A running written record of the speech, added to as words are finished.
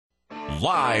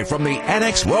Live from the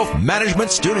Annex Wealth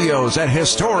Management Studios at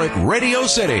historic Radio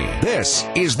City, this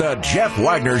is the Jeff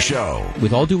Wagner Show.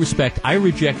 With all due respect, I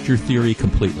reject your theory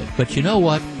completely. But you know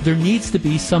what? There needs to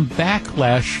be some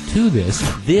backlash to this.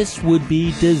 This would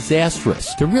be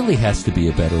disastrous. There really has to be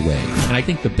a better way. And I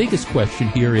think the biggest question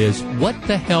here is, what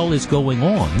the hell is going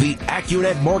on? The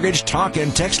AccuNet Mortgage talk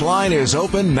and text line is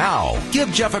open now.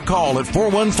 Give Jeff a call at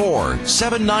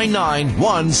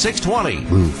 414-799-1620.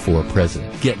 Ruth for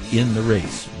president. Get in the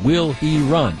race. Will he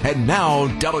run? And now,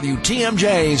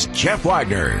 WTMJ's Jeff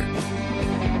Wagner.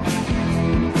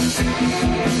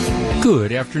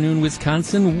 Good afternoon,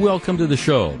 Wisconsin. Welcome to the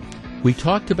show. We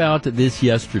talked about this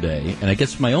yesterday, and I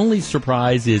guess my only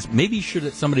surprise is maybe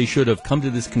somebody should have come to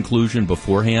this conclusion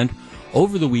beforehand.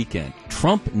 Over the weekend,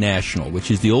 Trump National,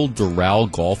 which is the old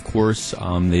Doral golf course,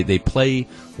 they play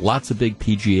lots of big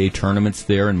PGA tournaments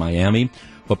there in Miami.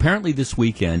 Well, apparently this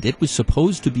weekend, it was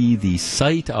supposed to be the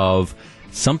site of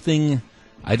something,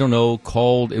 I don't know,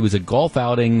 it was a golf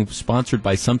outing sponsored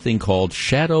by something called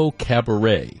Shadow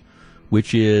Cabaret,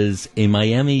 which is a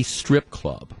Miami strip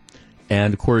club.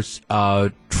 And, of course,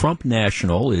 Trump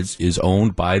National is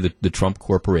owned by the Trump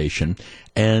Corporation.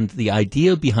 And the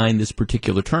idea behind this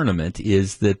particular tournament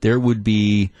is that there would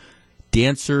be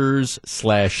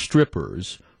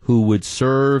dancers/strippers who would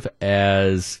serve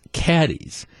as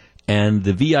caddies. And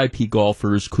the VIP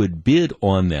golfers could bid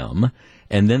on them,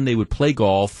 and then they would play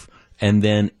golf. And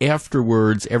then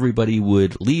afterwards, everybody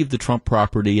would leave the Trump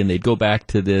property, and they'd go back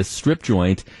to this strip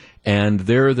joint. And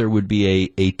there would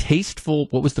be a tasteful,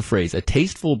 what was the phrase? A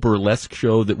tasteful burlesque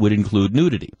show that would include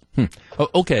nudity.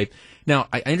 Okay. Now,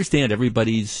 I understand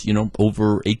everybody's,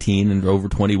 over 18 and over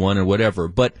 21 and whatever,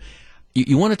 but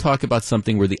you want to talk about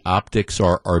something where the optics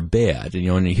are bad.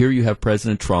 And here you have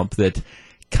President Trump that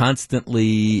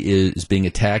constantly is being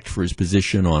attacked for his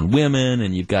position on women,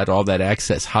 and you've got all that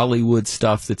Access Hollywood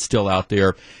stuff that's still out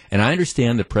there. And I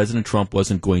understand that President Trump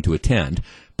wasn't going to attend,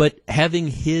 but having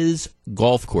his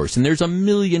golf course, and there's a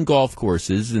million golf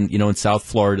courses in South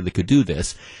Florida that could do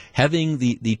this, having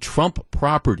the Trump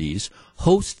properties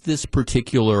host this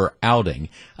particular outing,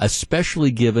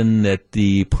 especially given that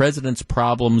the president's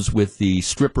problems with the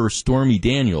stripper Stormy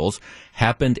Daniels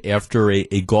happened after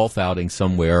a golf outing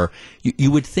somewhere,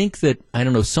 you would think that, I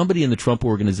don't know, somebody in the Trump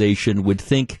organization would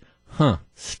think,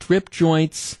 strip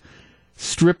joints,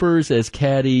 strippers as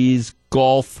caddies,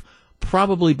 golf,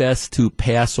 probably best to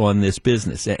pass on this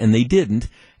business. And they didn't.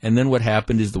 And then what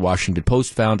happened is the Washington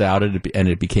Post found out and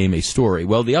it became a story.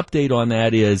 Well, the update on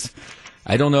that is,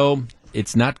 I don't know,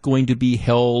 it's not going to be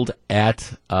held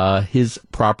at his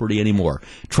property anymore.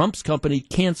 Trump's company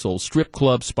canceled strip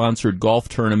club-sponsored golf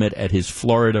tournament at his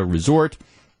Florida resort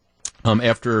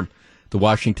after the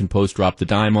Washington Post dropped the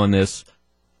dime on this.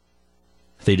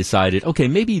 They decided, okay,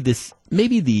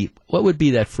 what would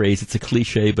be that phrase? It's a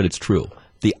cliche, but it's true.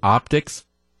 The optics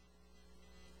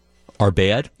are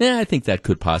bad. I think that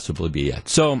could possibly be it.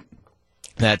 So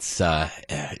that's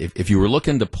if you were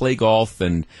looking to play golf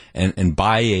and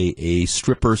buy a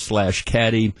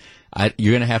stripper/caddy,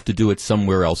 you're going to have to do it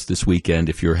somewhere else this weekend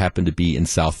if you happen to be in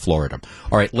South Florida.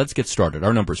 All right, let's get started.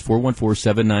 Our number is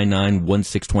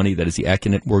 414-799-1620. That is the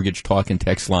AccuNet Mortgage talk and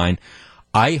text line.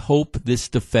 I hope this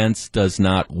defense does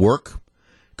not work,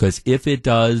 because if it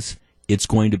does, it's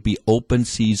going to be open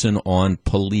season on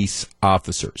police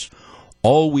officers.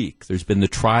 All week, there's been the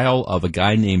trial of a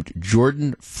guy named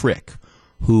Jordan Frick,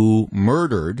 who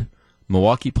murdered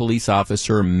Milwaukee police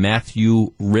officer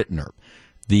Matthew Rittner.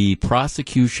 The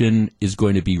prosecution is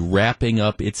going to be wrapping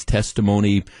up its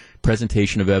testimony,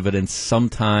 presentation of evidence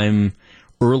sometime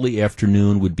early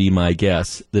afternoon would be my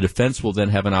guess. The defense will then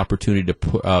have an opportunity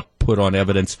to put on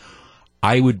evidence.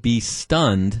 I would be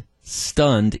stunned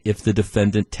if the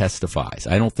defendant testifies.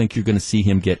 I don't think you're going to see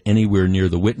him get anywhere near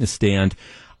the witness stand.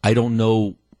 I don't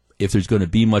know if there's going to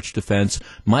be much defense.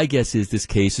 My guess is this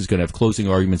case is going to have closing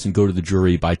arguments and go to the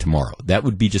jury by tomorrow. That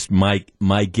would be just my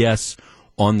guess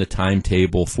on the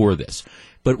timetable for this.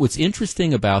 But what's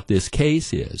interesting about this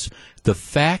case is the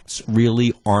facts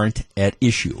really aren't at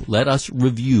issue. Let us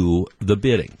review the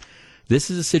bidding.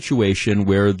 This is a situation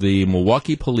where the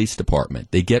Milwaukee Police Department,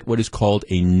 they get what is called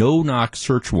a no-knock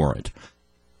search warrant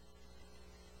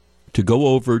to go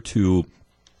over to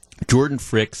Jordan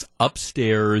Frick's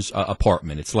upstairs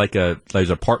apartment. It's like there's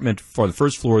an apartment for the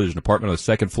first floor, there's an apartment on the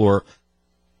second floor.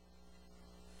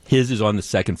 His is on the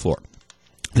second floor.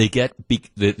 They get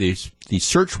the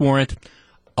search warrant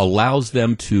allows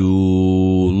them to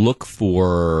look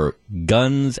for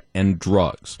guns and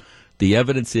drugs. The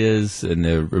evidence is, and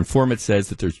the informant says,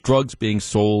 that there's drugs being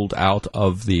sold out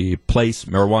of the place,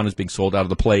 marijuana is being sold out of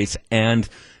the place, and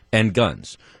and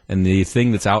guns. And the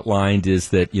thing that's outlined is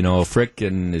that, Frick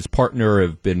and his partner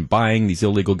have been buying these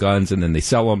illegal guns, and then they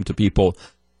sell them to people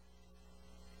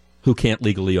who can't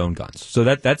legally own guns. So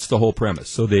that's the whole premise.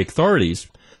 So the authorities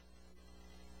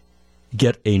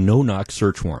get a no-knock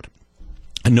search warrant.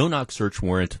 A no-knock search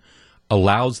warrant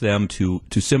allows them to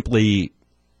simply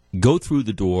go through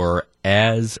the door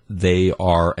as they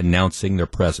are announcing their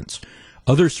presence.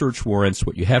 Other search warrants,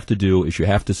 what you have to do is you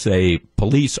have to say,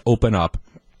 police, open up,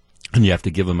 and you have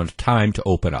to give them a time to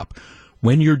open up.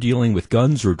 When you're dealing with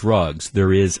guns or drugs,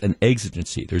 there is an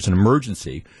exigency. There's an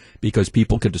emergency because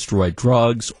people can destroy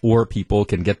drugs or people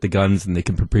can get the guns and they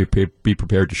can be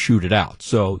prepared to shoot it out.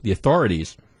 So the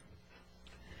authorities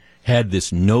had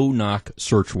this no-knock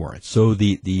search warrant. So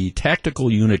the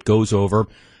tactical unit goes over,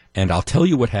 and I'll tell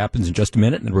you what happens in just a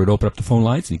minute, and then we're going to open up the phone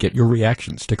lines and get your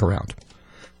reactions. Stick around.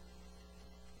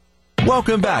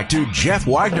 Welcome back to Jeff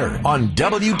Wagner on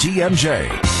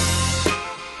WTMJ.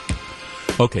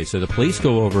 Okay, so the police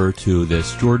go over to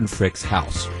this Jordan Frick's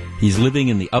house. He's living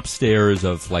in the upstairs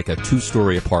of like a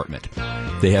 2-story apartment.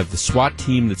 They have the SWAT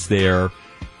team that's there.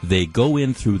 They go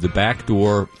in through the back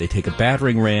door. They take a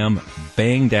battering ram,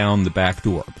 bang down the back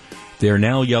door. They're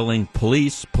now yelling,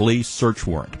 police, police, search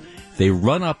warrant. They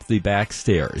run up the back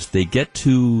stairs. They get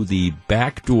to the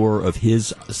back door of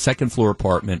his second-floor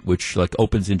apartment, which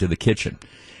opens into the kitchen.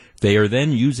 They are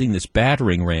then using this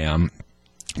battering ram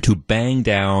to bang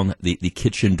down the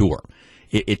kitchen door.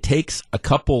 It takes a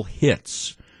couple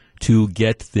hits to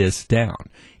get this down.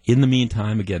 In the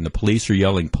meantime, again, the police are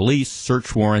yelling, police,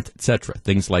 search warrant, etc.,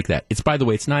 things like that. By the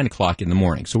way, it's 9 o'clock in the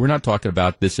morning, so we're not talking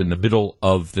about this in the middle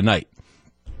of the night.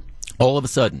 All of a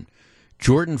sudden,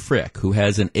 Jordan Frick, who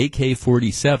has an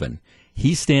AK-47,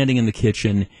 he's standing in the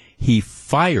kitchen. He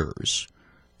fires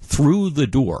through the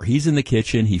door. He's in the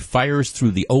kitchen. He fires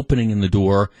through the opening in the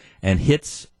door and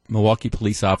hits Milwaukee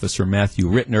police officer Matthew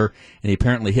Rittner, and he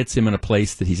apparently hits him in a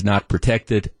place that he's not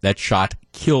protected. That shot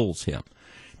kills him.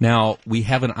 Now, we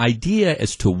have an idea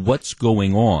as to what's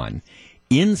going on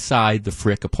inside the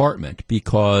Frick apartment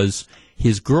because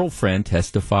his girlfriend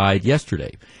testified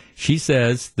yesterday. She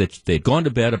says that they'd gone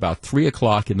to bed about 3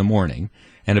 o'clock in the morning,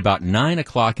 and about 9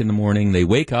 o'clock in the morning they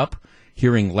wake up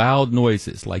hearing loud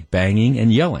noises like banging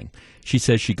and yelling. She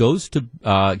says she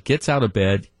gets out of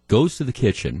bed, goes to the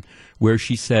kitchen, where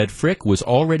she said Frick was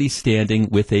already standing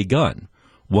with a gun,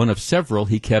 one of several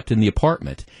he kept in the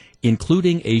apartment,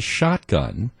 including a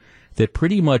shotgun that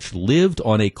pretty much lived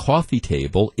on a coffee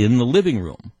table in the living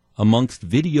room amongst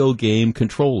video game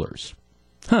controllers.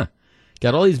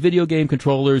 Got all these video game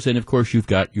controllers, and of course you've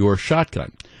got your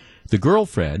shotgun. The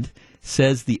girlfriend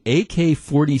says the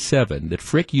AK-47 that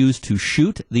Frick used to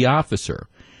shoot the officer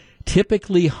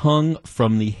typically hung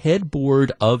from the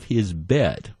headboard of his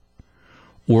bed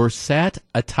or sat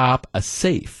atop a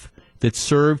safe that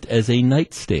served as a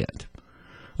nightstand.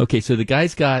 Okay, so the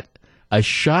guy's got a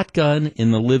shotgun in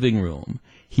the living room.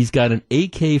 He's got an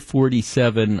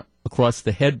AK-47 across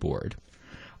the headboard.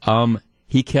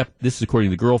 This is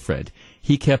according to the girlfriend,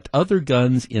 he kept other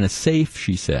guns in a safe,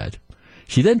 she said.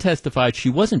 She then testified she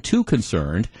wasn't too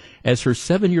concerned as her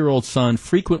 7-year-old son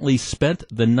frequently spent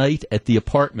the night at the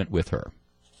apartment with her.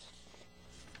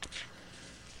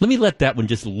 Let me let that one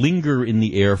just linger in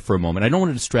the air for a moment. I don't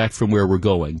want to distract from where we're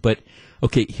going, but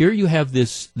okay, here you have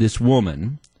this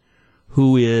woman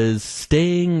who is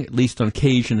staying, at least on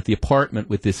occasion, at the apartment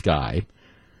with this guy,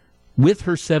 with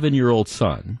her 7-year-old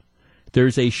son.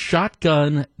 There's a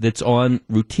shotgun that's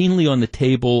routinely on the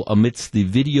table amidst the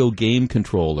video game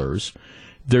controllers.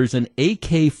 There's an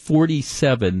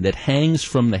AK-47 that hangs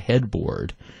from the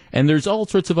headboard, and there's all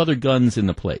sorts of other guns in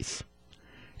the place.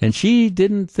 And she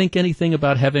didn't think anything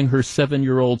about having her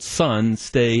 7-year-old son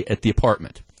stay at the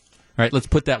apartment. All right, let's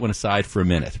put that one aside for a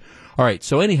minute. All right,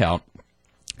 so anyhow,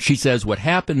 she says what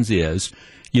happens is,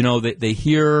 they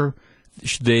hear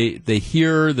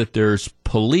that there's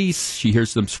police. She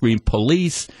hears them scream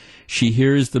police. She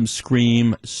hears them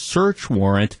scream search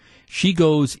warrant. She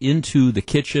goes into the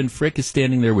kitchen. Frick is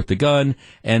standing there with the gun,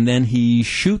 and then he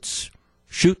shoots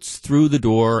through the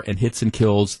door and hits and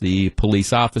kills the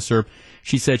police officer.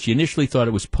 She said she initially thought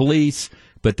it was police,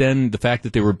 but then the fact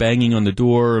that they were banging on the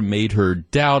door made her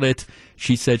doubt it.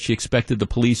 She said she expected the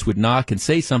police would knock and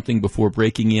say something before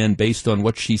breaking in based on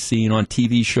what she's seen on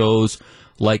TV shows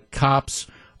like Cops.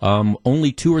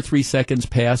 Only 2 or 3 seconds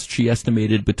passed, she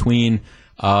estimated, between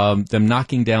them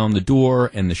knocking down the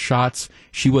door and the shots.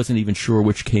 She wasn't even sure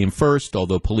which came first,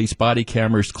 although police body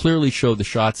cameras clearly show the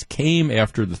shots came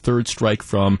after the third strike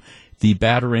from the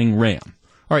battering ram.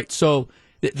 All right, so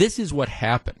this is what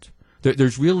happened.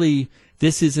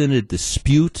 This isn't a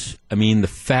dispute. I mean, the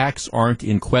facts aren't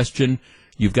in question.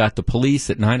 You've got the police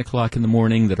at 9 o'clock in the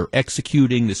morning that are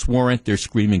executing this warrant. They're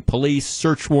screaming, police,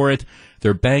 search warrant.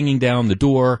 They're banging down the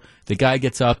door. The guy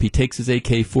gets up. He takes his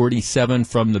AK-47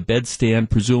 from the bedstand,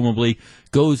 presumably,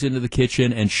 goes into the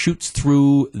kitchen and shoots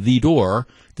through the door,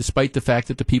 despite the fact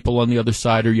that the people on the other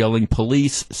side are yelling,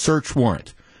 police, search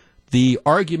warrant. The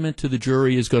argument to the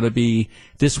jury is going to be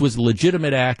this was a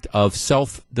legitimate act of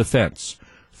self-defense.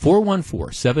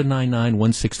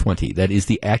 414-799-1620. That is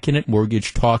the Accunet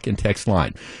Mortgage talk and text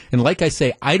line. And like I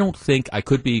say, I don't think I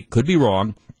could be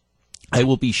wrong. I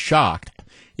will be shocked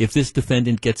if this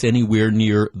defendant gets anywhere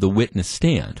near the witness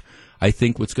stand. I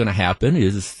think what's going to happen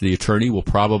is the attorney will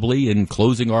probably, in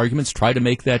closing arguments, try to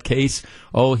make that case.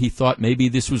 Oh, he thought maybe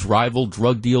this was rival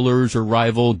drug dealers or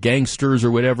rival gangsters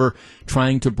or whatever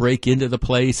trying to break into the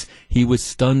place. He was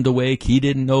stunned awake. He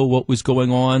didn't know what was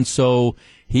going on, so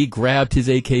he grabbed his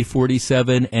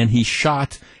AK-47 and he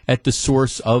shot at the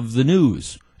source of the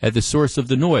news, at the source of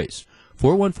the noise.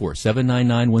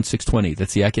 414-799-1620.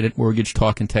 That's the Accunet Mortgage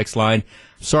talk and text line.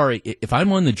 Sorry, if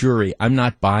I'm on the jury, I'm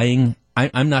not buying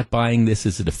this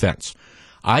as a defense.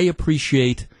 I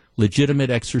appreciate legitimate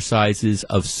exercises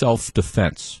of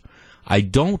self-defense. I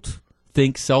don't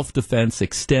think self-defense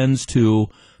extends to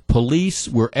police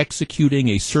were executing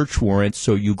a search warrant,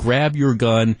 so you grab your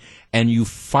gun and you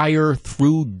fire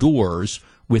through doors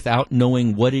without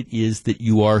knowing what it is that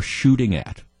you are shooting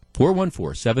at.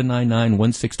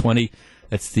 414-799-1620.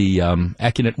 That's the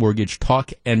Accunet Mortgage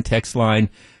talk and text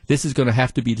line. This is going to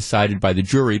have to be decided by the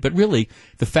jury, but really,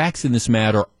 the facts in this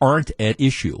matter aren't at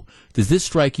issue. Does this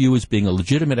strike you as being a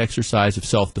legitimate exercise of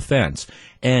self-defense?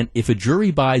 And if a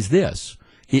jury buys this,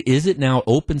 is it now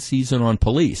open season on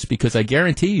police? Because I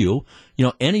guarantee you,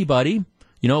 anybody,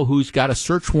 who's got a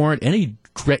search warrant, any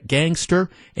gangster,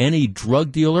 any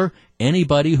drug dealer,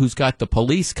 anybody who's got the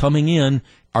police coming in,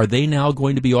 are they now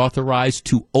going to be authorized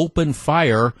to open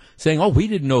fire, saying, oh, we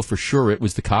didn't know for sure it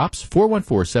was the cops?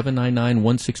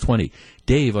 414-799-1620.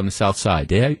 Dave on the south side.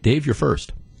 Dave, you're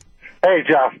first. Hey,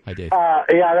 Jeff. Hi, Dave.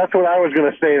 Yeah, that's what I was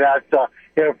going to say, that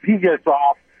if he gets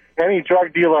off, any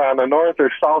drug dealer on the north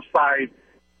or south side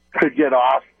could get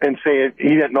off and say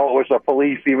he didn't know it was the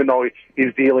police, even though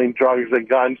he's dealing drugs and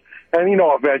guns. And,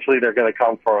 eventually they're going to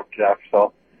come for him, Jeff.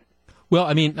 So.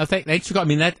 Well, thanks for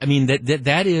calling.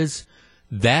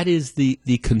 That is the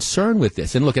concern with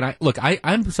this. And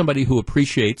I'm somebody who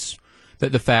appreciates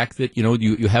the fact that,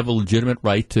 you have a legitimate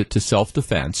right to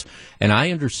self-defense. And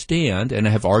I understand and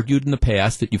I have argued in the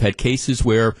past that you've had cases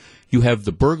where you have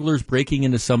the burglars breaking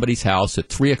into somebody's house at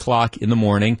 3 o'clock in the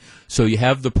morning. So you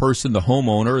have the person, the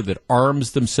homeowner, that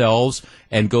arms themselves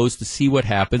and goes to see what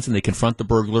happens, and they confront the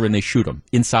burglar and they shoot him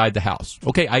inside the house.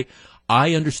 Okay,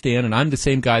 I understand, and I'm the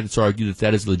same guy that's argued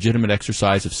that is a legitimate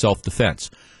exercise of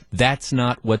self-defense. That's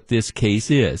not what this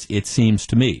case is, it seems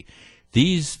to me.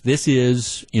 This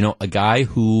is, a guy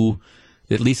who,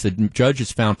 at least the judge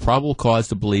has found probable cause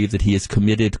to believe that he has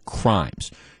committed crimes.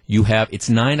 It's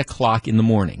 9 o'clock in the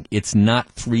morning. It's not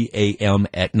 3 a.m.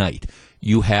 at night.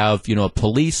 You have,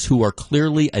 police who are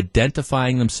clearly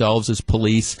identifying themselves as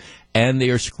police, and they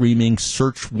are screaming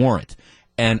search warrant.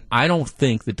 And I don't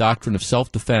think the doctrine of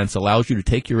self-defense allows you to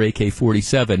take your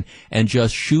AK-47 and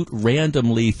just shoot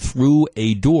randomly through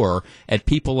a door at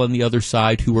people on the other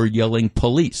side who are yelling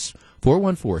police.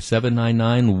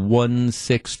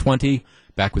 414-799-1620.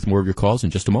 Back with more of your calls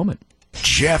in just a moment.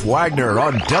 Jeff Wagner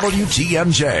on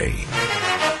WTMJ.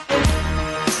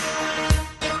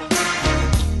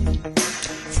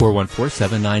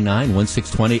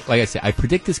 414-799-1620. Like I said, I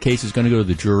predict this case is going to go to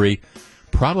the jury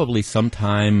probably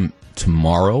sometime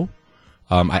tomorrow.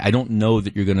 I don't know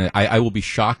that you're going to... I will be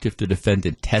shocked if the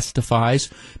defendant testifies.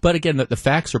 But again, the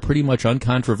facts are pretty much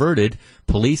uncontroverted.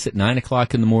 Police at 9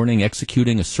 o'clock in the morning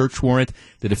executing a search warrant.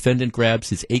 The defendant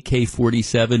grabs his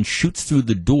AK-47, shoots through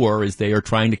the door as they are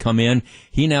trying to come in.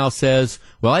 He now says,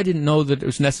 well, I didn't know that it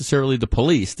was necessarily the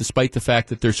police, despite the fact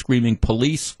that they're screaming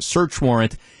police, search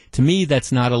warrant. To me,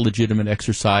 that's not a legitimate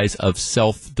exercise of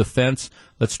self-defense.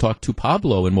 Let's talk to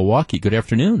Pablo in Milwaukee. Good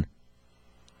afternoon.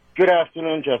 Good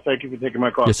afternoon, Jeff. Thank you for taking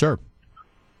my call. Yes, sir.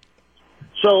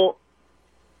 So,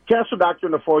 castle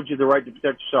doctrine affords you the right to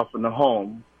protect yourself in the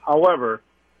home. However,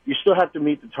 you still have to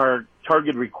meet the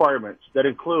target requirements that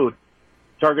include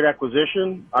target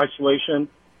acquisition, isolation,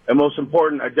 and most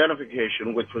important,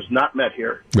 identification, which was not met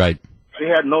here. Right. They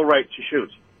had no right to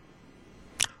shoot.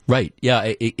 Right.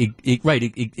 Yeah,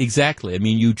 exactly. I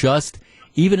mean,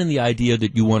 even in the idea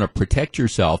that you want to protect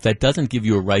yourself, that doesn't give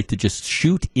you a right to just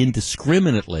shoot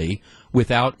indiscriminately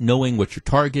without knowing what your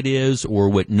target is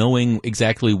or knowing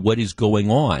exactly what is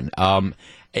going on.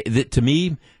 To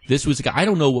me, this was a guy, I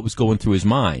don't know what was going through his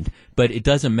mind, but it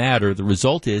doesn't matter. The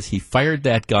result is he fired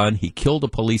that gun, he killed a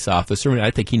police officer, and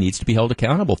I think he needs to be held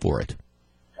accountable for it.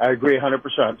 I agree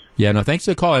 100%. Yeah, no, thanks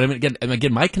for the call. And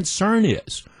again, my concern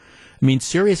is,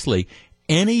 seriously,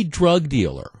 any drug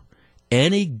dealer,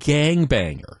 any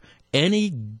gangbanger, any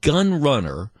gun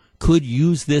runner could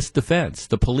use this defense.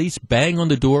 The police bang on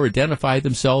the door, identify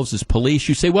themselves as police.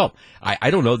 You say, well,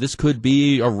 I don't know, this could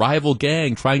be a rival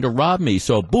gang trying to rob me.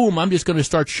 So, boom, I'm just going to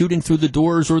start shooting through the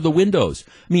doors or the windows.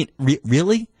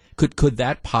 Really? Could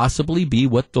that possibly be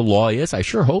what the law is? I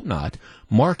sure hope not.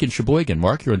 Mark in Sheboygan.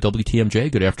 Mark, you're on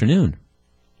WTMJ. Good afternoon.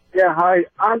 Yeah, hi.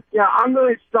 I'm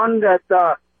really stunned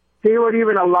that they would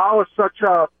even allow such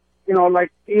a,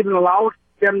 even allow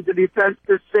them the defense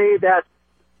to say that,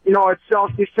 it's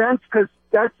self-defense, because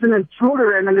that's an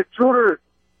intruder, and an intruder,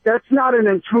 that's not an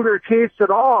intruder case at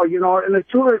all. An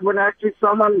intruder is when actually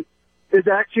someone is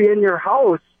actually in your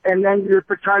house, and then you're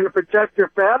trying to protect your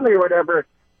family or whatever.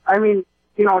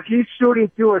 He's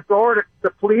shooting through a door. The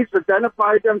police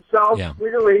identified themselves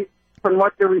clearly from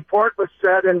what the report was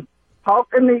said, and how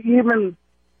can they even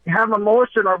have a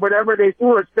motion or whatever they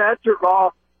do, a statute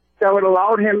law that would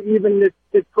allow him even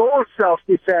to go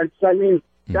self-defense?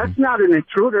 That's not an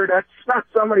intruder. That's not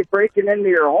somebody breaking into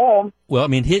your home. Well,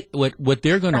 what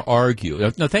they're going to argue.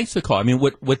 No, thanks for the call.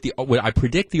 What I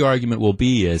predict the argument will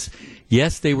be is,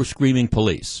 yes, they were screaming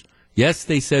police. Yes,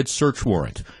 they said search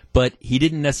warrant, but he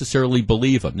didn't necessarily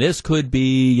believe them. This could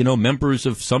be, members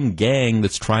of some gang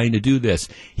that's trying to do this.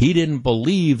 He didn't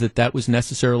believe that was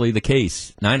necessarily the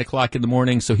case. 9 o'clock in the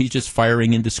morning, so he's just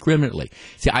firing indiscriminately.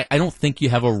 See, I don't think you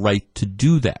have a right to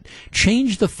do that.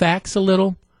 Change the facts a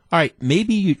little. All right,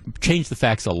 maybe you change the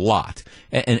facts a lot,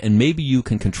 and maybe you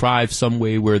can contrive some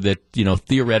way where that,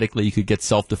 theoretically you could get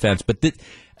self-defense. But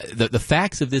the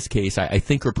facts of this case, I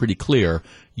think, are pretty clear.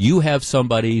 You have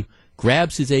somebody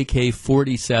grabs his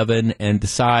AK-47 and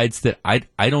decides that,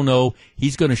 I don't know,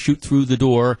 he's going to shoot through the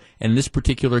door. And in this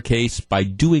particular case, by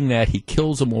doing that, he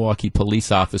kills a Milwaukee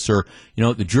police officer.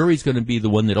 The jury's going to be the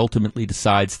one that ultimately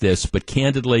decides this. But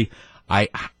candidly, I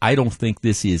don't think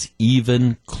this is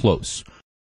even close.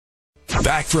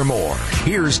 Back for more.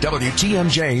 Here's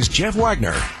WTMJ's Jeff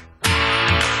Wagner.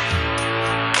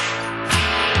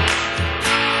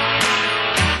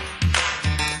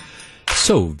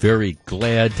 So very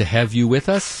glad to have you with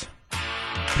us.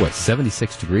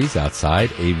 76 degrees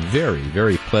outside. A very,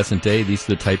 very pleasant day. These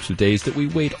are the types of days that we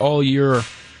wait all year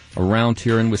around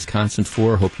here in Wisconsin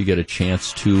for. Hope you get a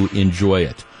chance to enjoy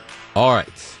it. All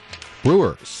right.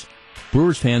 Brewers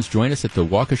fans, join us at the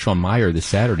Waukesha Meijer this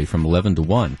Saturday from 11 to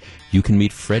 1. You can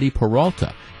meet Freddie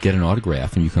Peralta, get an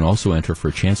autograph, and you can also enter for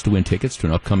a chance to win tickets to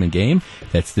an upcoming game.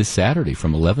 That's this Saturday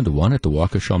from 11 to 1 at the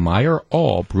Waukesha Meijer.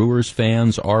 All Brewers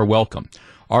fans are welcome.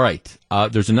 All right.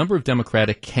 There's a number of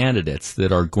Democratic candidates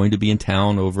that are going to be in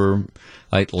town over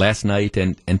last night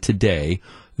and today.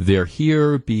 They're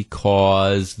here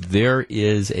because there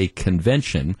is a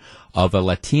convention of a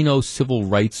Latino civil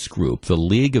rights group, the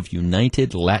League of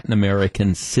United Latin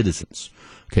American Citizens.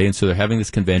 Okay, and so they're having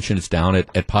this convention. It's down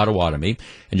at Potawatomi,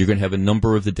 and you're going to have a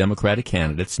number of the Democratic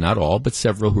candidates, not all, but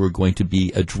several, who are going to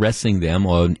be addressing them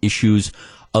on issues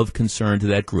of concern to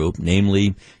that group,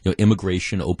 namely,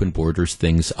 immigration, open borders,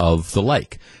 things of the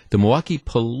like. The Milwaukee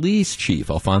Police Chief,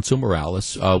 Alfonso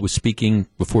Morales, was speaking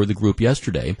before the group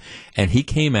yesterday, and he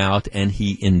came out and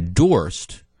he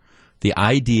endorsed the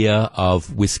idea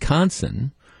of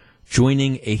Wisconsin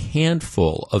joining a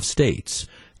handful of states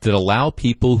that allow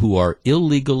people who are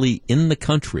illegally in the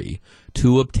country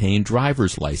to obtain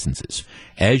driver's licenses.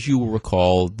 As you will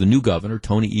recall, the new governor,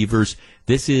 Tony Evers,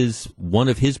 this is one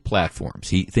of his platforms.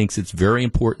 He thinks it's very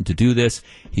important to do this.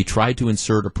 He tried to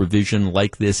insert a provision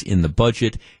like this in the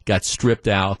budget, got stripped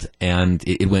out, and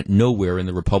it went nowhere in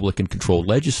the Republican-controlled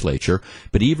legislature.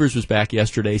 But Evers was back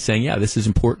yesterday saying, yeah, this is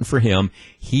important for him.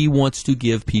 He wants to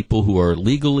give people who are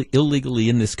illegally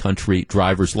in this country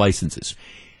driver's licenses.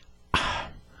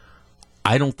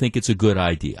 I don't think it's a good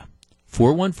idea.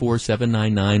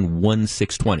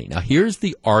 414-799-1620. Now, here's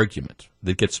the argument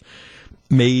that gets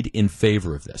made in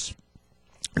favor of this.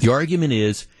 The argument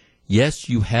is, yes,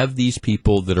 you have these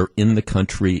people that are in the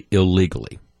country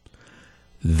illegally.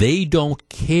 They don't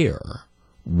care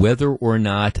whether or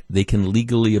not they can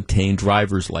legally obtain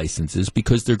driver's licenses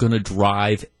because they're going to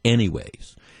drive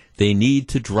anyways. They need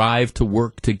to drive to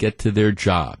work to get to their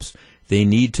jobs. They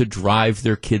need to drive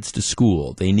their kids to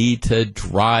school. They need to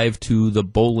drive to the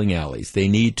bowling alleys. They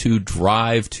need to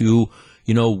drive to,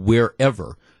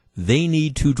 wherever. They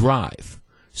need to drive.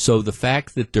 So the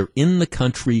fact that they're in the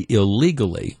country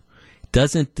illegally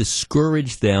doesn't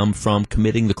discourage them from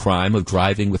committing the crime of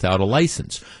driving without a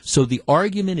license. So the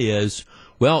argument is,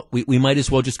 well, we might as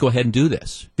well just go ahead and do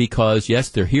this because, yes,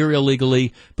 they're here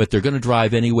illegally, but they're going to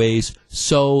drive anyways,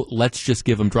 so let's just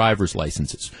give them driver's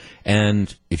licenses.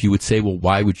 And if you would say, well,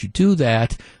 why would you do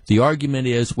that? The argument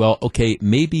is, well, okay,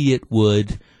 maybe it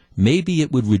would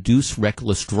reduce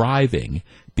reckless driving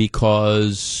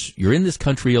because you're in this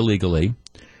country illegally,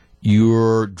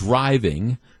 you're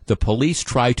driving, the police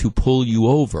try to pull you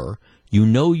over, you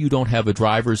know you don't have a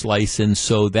driver's license,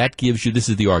 so that gives you, this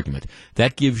is the argument,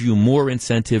 that gives you more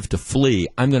incentive to flee.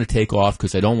 I'm going to take off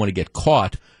because I don't want to get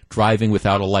caught driving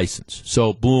without a license.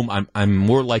 So, boom, I'm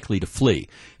more likely to flee.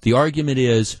 The argument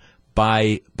is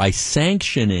by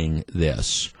sanctioning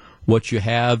this, what you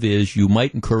have is you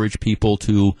might encourage people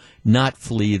to not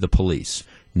flee the police,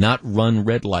 not run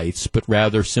red lights, but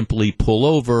rather simply pull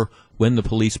over when the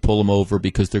police pull them over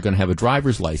because they're going to have a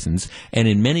driver's license. And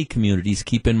in many communities,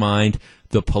 keep in mind,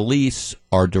 the police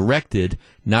are directed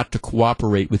not to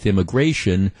cooperate with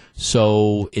immigration,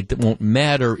 so it won't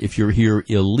matter if you're here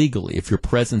illegally. If your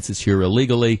presence is here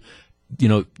illegally,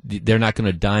 they're not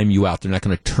going to dime you out. They're not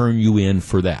going to turn you in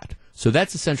for that. So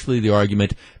that's essentially the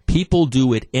argument. People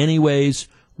do it anyways.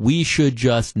 We should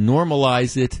just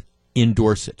normalize it,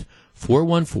 endorse it.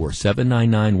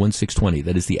 414-799-1620.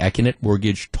 That is the Acunet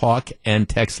Mortgage talk and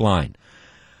text line.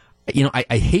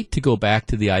 I hate to go back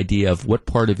to the idea of what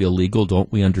part of illegal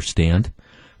don't we understand,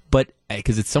 but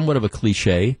because it's somewhat of a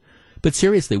cliche. But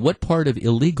seriously, what part of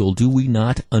illegal do we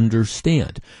not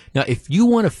understand? Now, if you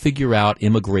want to figure out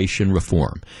immigration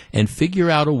reform and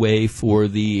figure out a way for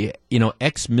the,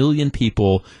 X million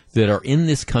people that are in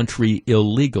this country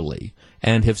illegally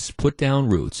and have put down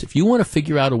roots, if you want to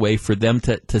figure out a way for them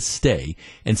to stay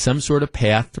in some sort of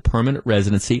path to permanent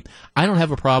residency, I don't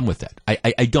have a problem with that.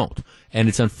 I don't. And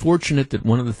it's unfortunate that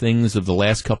one of the things of the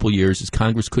last couple of years is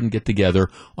Congress couldn't get together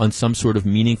on some sort of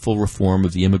meaningful reform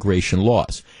of the immigration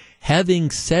laws. Having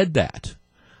said that,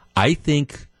 I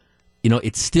think,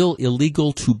 it's still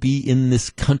illegal to be in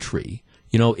this country,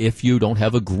 if you don't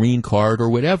have a green card or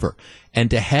whatever.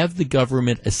 And to have the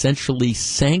government essentially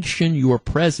sanction your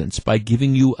presence by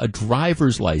giving you a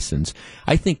driver's license,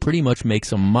 I think pretty much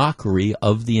makes a mockery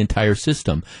of the entire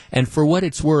system. And for what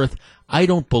it's worth, I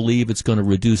don't believe it's going to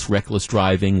reduce reckless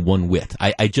driving one whit.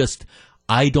 I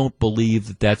don't believe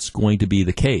that that's going to be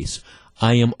the case.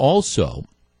 I am also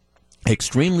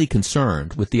extremely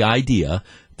concerned with the idea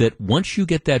that once you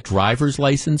get that driver's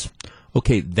license,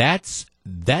 okay, that's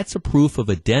a proof of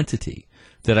identity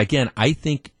that, again, I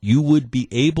think you would be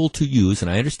able to use, and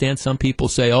I understand some people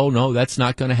say, oh, no, that's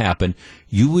not going to happen.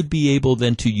 You would be able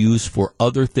then to use for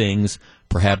other things,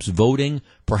 perhaps voting,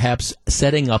 perhaps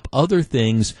setting up other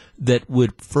things that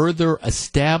would further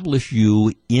establish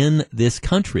you in this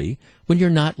country when you're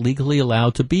not legally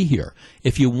allowed to be here.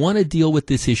 If you want to deal with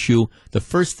this issue, the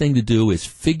first thing to do is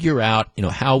figure out,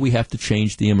 how we have to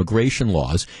change the immigration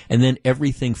laws, and then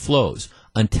everything flows.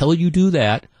 Until you do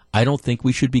that, I don't think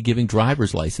we should be giving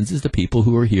driver's licenses to people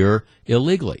who are here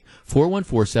illegally.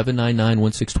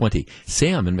 414-799-1620.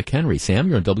 Sam in McHenry. Sam,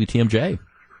 you're on WTMJ.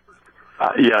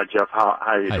 Yeah, Jeff, how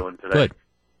are you doing today? Good.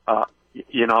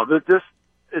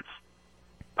 It's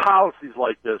policies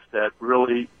like this that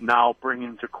really now bring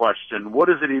into question, what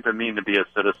does it even mean to be a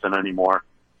citizen anymore?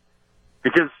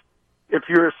 Because if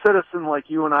you're a citizen like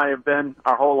you and I have been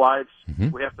our whole lives,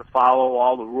 we have to follow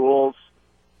all the rules.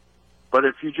 But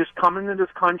if you just come into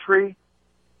this country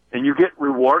and you get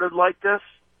rewarded like this,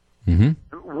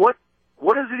 what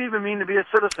does it even mean to be a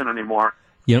citizen anymore?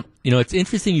 It's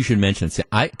interesting you should mention it.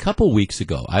 A couple weeks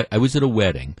ago, I was at a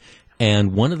wedding,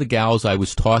 and one of the gals I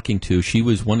was talking to, she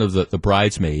was one of the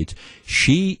bridesmaids.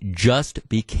 She just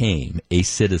became a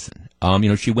citizen.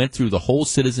 She went through the whole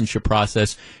citizenship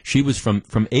process. She was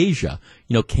from Asia,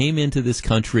 came into this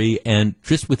country, and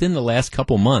just within the last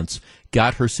couple months,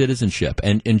 got her citizenship.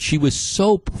 And she was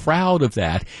so proud of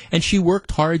that. And she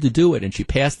worked hard to do it. And she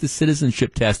passed the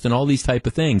citizenship test and all these type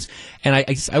of things. And I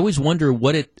always wonder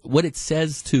what it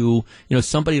says to,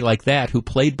 somebody like that who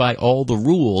played by all the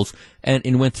rules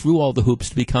and went through all the hoops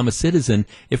to become a citizen,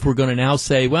 if we're going to now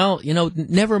say, well,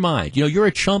 never mind. You're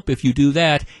a chump if you do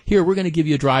that. Here, we're going to give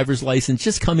you a driver's license.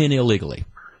 Just come in illegally.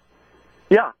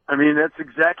 Yeah, that's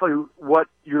exactly what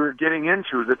you're getting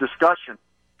into, the discussion.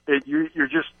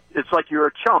 It's like you're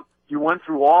a chump. You went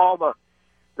through all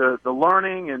the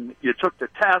learning and you took the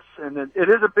tests, and it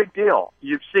is a big deal.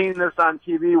 You've seen this on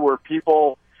TV where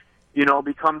people,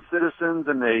 become citizens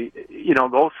and they,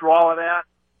 go through all of that.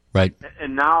 Right.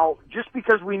 And now, just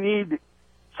because we need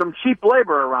some cheap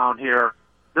labor around here,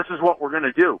 this is what we're going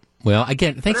to do. Well,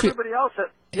 again, thanks. Everybody else has,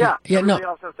 everybody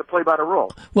else has to play by the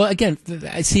rules. Well, again,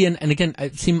 I see, and again, I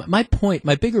see.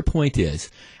 My bigger point is,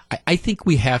 I think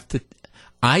we have to.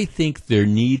 I think there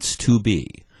needs to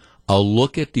be a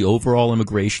look at the overall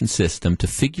immigration system to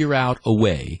figure out a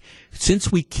way,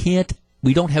 since we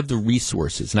don't have the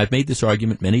resources, and I've made this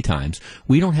argument many times,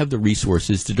 we don't have the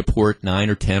resources to deport 9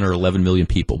 or 10 or 11 million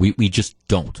people. We just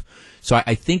don't. So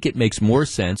I think it makes more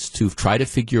sense to try to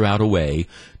figure out a way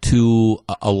to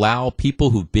allow people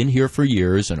who've been here for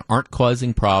years and aren't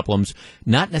causing problems,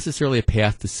 not necessarily a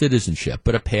path to citizenship,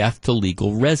 but a path to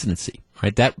legal residency.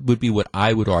 Right? That would be what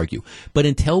I would argue. But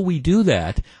until we do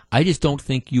that, I just don't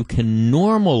think you can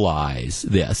normalize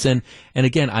this. And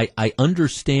again, I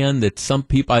understand that some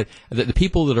people, that the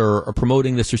people that are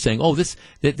promoting this are saying, oh, this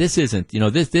isn't,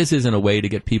 this isn't a way to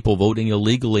get people voting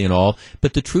illegally and all.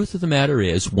 But the truth of the matter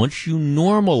is, once you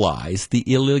normalize the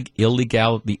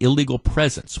illegal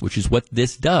presence, which is what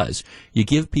this does, you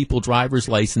give people driver's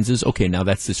licenses. Okay, now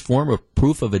that's this form of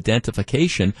proof of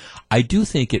identification. I do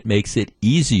think it makes it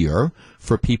easier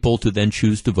for people to then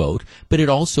choose to vote, but it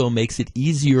also makes it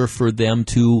easier for them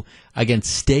to, again,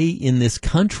 stay in this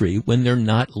country when they're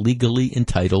not legally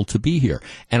entitled to be here.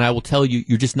 And I will tell you,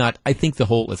 you're just not, I think the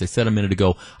whole, as I said a minute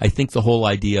ago, I think the whole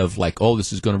idea of like, oh,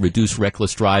 this is going to reduce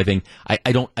reckless driving,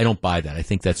 I don't buy that. I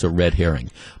think that's a red herring.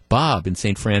 Bob in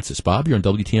St. Francis. Bob, you're on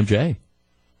WTMJ.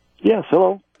 Yes,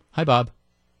 hello. Hi, Bob.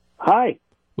 Hi.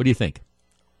 What do you think?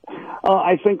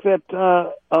 I think that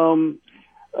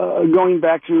going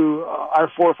back to our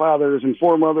forefathers and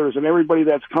foremothers and everybody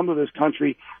that's come to this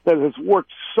country that has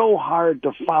worked so hard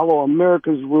to follow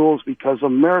America's rules, because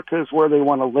America is where they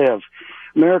want to live.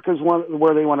 America is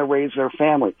where they want to raise their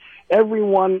family.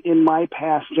 Everyone in my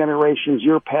past generations,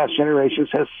 your past generations,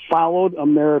 has followed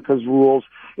America's rules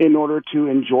in order to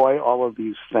enjoy all of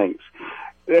these things.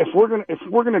 If we're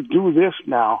gonna do this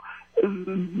now,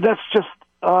 that's just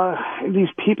these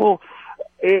people.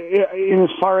 As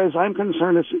far as I'm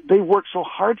concerned, they work so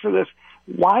hard for this.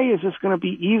 Why is this going to be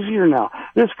easier now?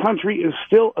 This country is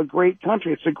still a great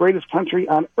country. It's the greatest country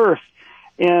on earth.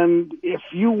 And if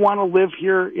you want to live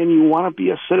here and you want to be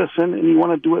a citizen and you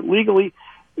want to do it legally,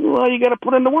 well, you got to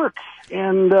put in the work.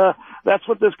 And that's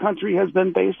what this country has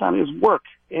been based on, is work.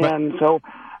 And so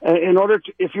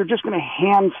if you're just going to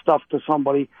hand stuff to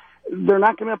somebody, they're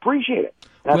not going to appreciate it.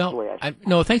 That's the way I see it.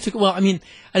 No, thanks. Well, I mean,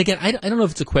 again, I don't know if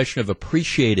it's a question of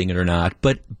appreciating it or not,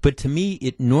 but to me,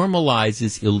 it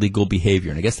normalizes illegal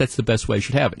behavior, and I guess that's the best way you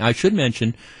should have it. Now, I should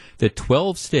mention that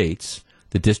 12 states,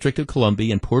 the District of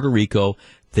Columbia and Puerto Rico,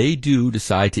 they do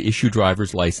decide to issue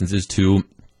driver's licenses to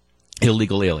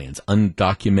illegal aliens,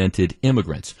 undocumented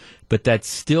immigrants. But that's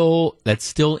still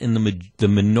in the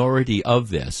minority of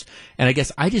this. And I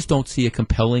guess I just don't see a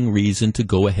compelling reason to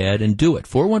go ahead and do it.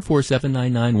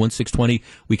 414-799-1620.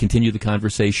 We continue the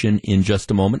conversation in just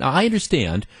a moment. Now, I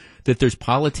understand that there's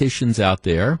politicians out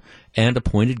there and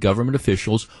appointed government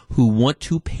officials who want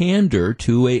to pander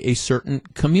to a certain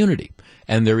community.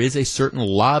 And there is a certain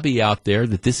lobby out there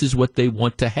that this is what they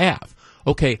want to have.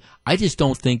 Okay, I just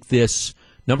don't think this...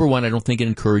 Number one, I don't think it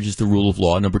encourages the rule of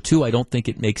law. Number two, I don't think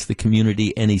it makes the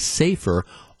community any safer.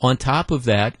 On top of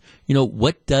that,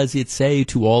 what does it say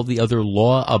to all the other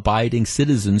law-abiding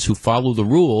citizens who follow the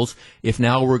rules if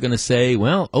now we're going to say,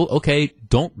 well, okay,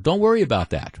 don't worry about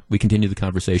that. We continue the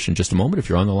conversation in just a moment. If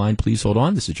you're on the line, please hold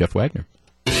on. This is Jeff Wagner.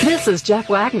 This is Jeff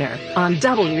Wagner on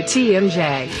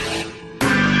WTMJ.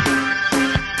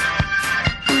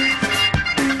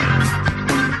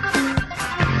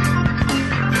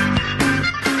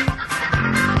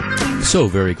 So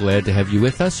very glad to have you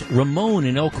with us. Ramon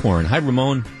in Elkhorn. Hi,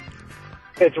 Ramon.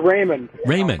 It's Raymond.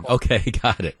 Raymond. Okay,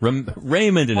 got it.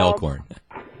 Raymond in Elkhorn.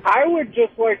 I would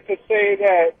just like to say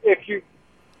that if you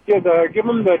give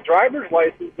them the driver's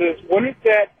licenses, wouldn't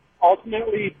that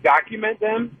ultimately document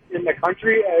them in the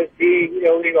country as being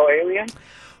illegal aliens?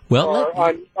 Well,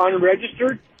 or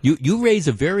unregistered? You raise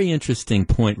a very interesting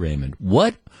point, Raymond.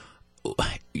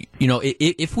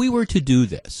 If we were to do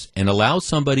this and allow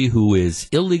somebody who is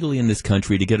illegally in this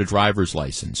country to get a driver's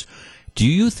license, do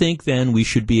you think then we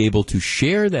should be able to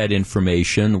share that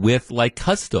information with, like,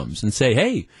 customs and say,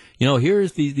 hey,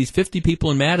 here's these 50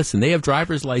 people in Madison. They have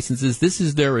driver's licenses. This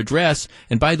is their address.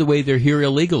 And by the way, they're here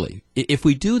illegally. If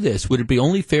we do this, would it be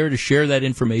only fair to share that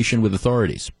information with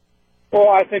authorities? Well,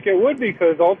 I think it would,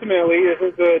 because ultimately,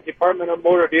 isn't the Department of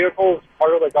Motor Vehicles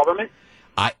part of the government?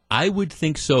 I would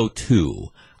think so,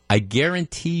 too. I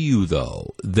guarantee you,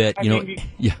 though, that, I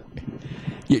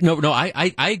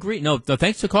agree. No,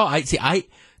 thanks for the call.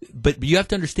 But you have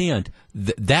to understand,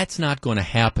 that's not going to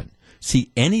happen. See,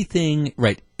 anything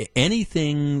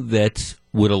that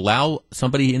would allow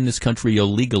somebody in this country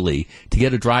illegally to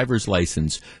get a driver's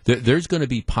license, there's going to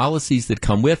be policies that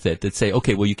come with it that say,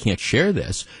 okay, well, you can't share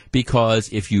this because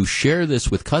if you share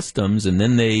this with customs and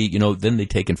then they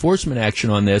take enforcement action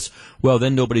on this, well,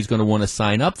 then nobody's going to want to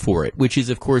sign up for it, which is,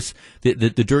 of course, the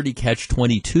dirty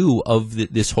catch-22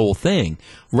 of this whole thing.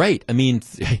 Right. I mean,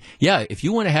 yeah, if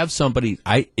you want to have somebody,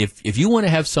 if you want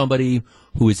to have somebody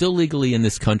who is illegally in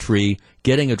this country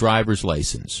getting a driver's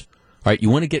license, all right,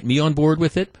 you want to get me on board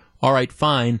with it? All right,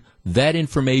 fine. That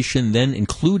information, then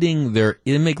including their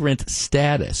immigrant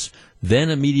status, then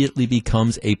immediately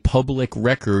becomes a public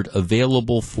record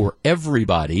available for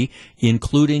everybody,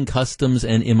 including customs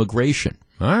and immigration.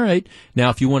 All right. Now,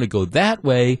 if you want to go that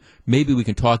way, maybe we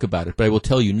can talk about it. But I will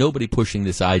tell you, nobody pushing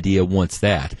this idea wants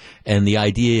that. And the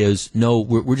idea is, no,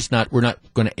 we're not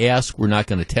going to ask, we're not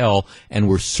going to tell, and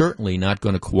we're certainly not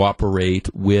going to cooperate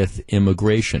with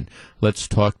immigration. Let's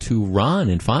talk to Ron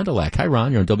in Fond du Lac. Hi,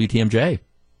 Ron. You're on WTMJ.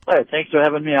 Hi, thanks for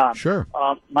having me on. Sure.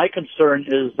 My concern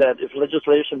is that if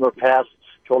legislation were passed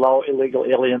to allow illegal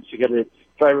aliens to get a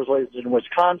driver's license in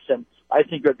Wisconsin, I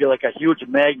think it would be like a huge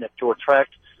magnet to attract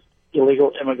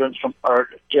illegal immigrants or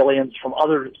aliens from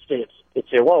other states. They'd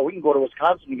say, well, we can go to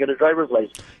Wisconsin and get a driver's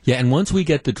license. Yeah, and once we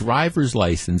get the driver's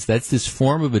license, that's this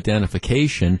form of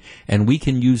identification, and we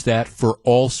can use that for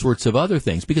all sorts of other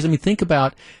things. Because, I mean, think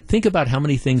about how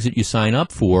many things that you sign up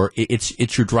for.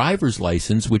 It's your driver's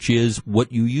license, which is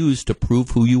what you use to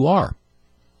prove who you are.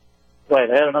 Right.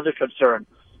 I had another concern.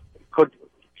 Could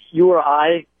you or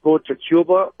I go to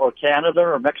Cuba or Canada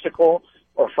or Mexico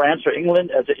or France or England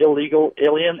as an illegal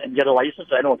alien and get a license?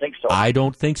 I don't think so. I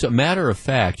don't think so. Matter of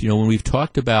fact, when we've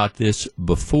talked about this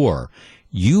before,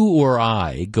 you or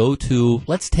I go to,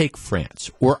 let's take France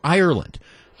or Ireland.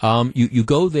 You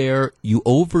go there, you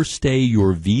overstay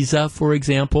your visa, for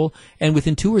example, and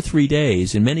within 2 or 3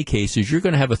 days, in many cases, you're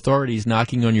going to have authorities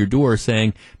knocking on your door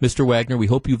saying, Mr. Wagner, we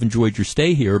hope you've enjoyed your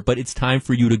stay here, but it's time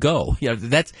for you to go.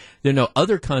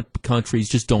 Other countries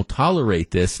just don't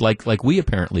tolerate this like we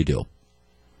apparently do.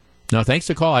 No, thanks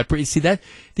for the call. I see that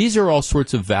these are all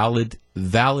sorts of valid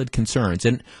concerns.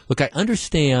 And look, I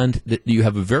understand that you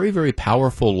have a very, very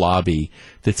powerful lobby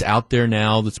that's out there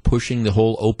now that's pushing the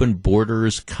whole open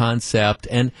borders concept.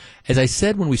 And as I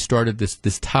said when we started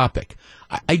this topic,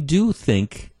 I do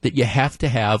think that you have to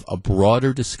have a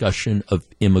broader discussion of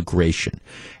immigration.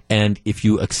 And if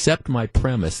you accept my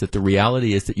premise that the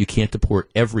reality is that you can't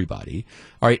deport everybody,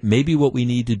 all right, maybe what we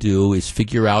need to do is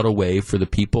figure out a way for the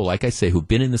people, like I say, who've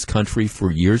been in this country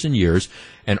for years and years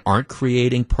and aren't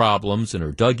creating problems and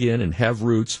are dug in and have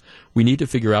roots. We need to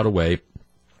figure out a way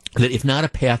that if not a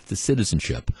path to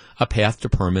citizenship, a path to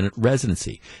permanent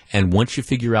residency. And once you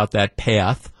figure out that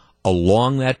path,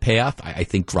 along that path, I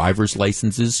think driver's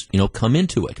licenses, come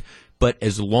into it. But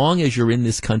as long as you're in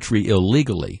this country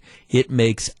illegally, it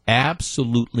makes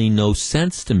absolutely no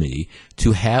sense to me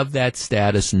to have that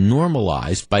status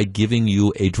normalized by giving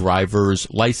you a driver's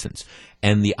license.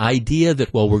 And the idea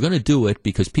that, well, we're going to do it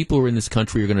because people who are in this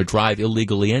country are going to drive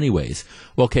illegally anyways.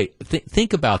 Well, okay,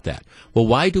 think about that. Well,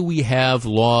 why do we have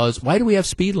laws? Why do we have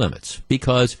speed limits?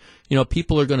 Because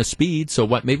people are going to speed, so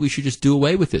maybe we should just do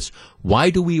away with this. Why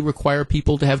do we require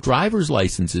people to have driver's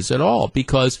licenses at all?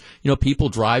 Because, people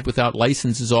drive without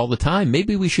licenses all the time.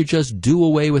 Maybe we should just do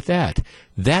away with that.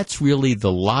 That's really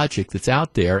the logic that's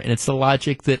out there, and it's the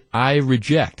logic that I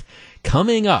reject.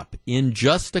 Coming up in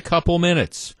just a couple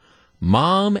minutes,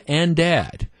 Mom and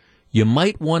Dad, you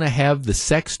might want to have the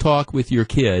sex talk with your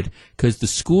kid because the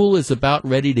school is about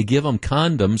ready to give them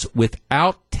condoms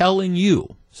without telling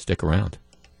you. Stick around.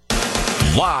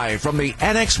 Live from the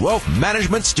Annex Wealth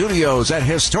Management Studios at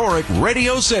historic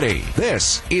Radio City,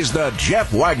 this is the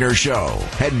Jeff Wagner Show.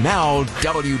 And now,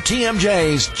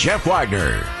 WTMJ's Jeff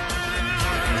Wagner.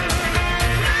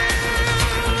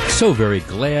 So very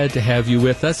glad to have you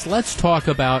with us. Let's talk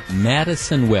about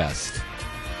Madison West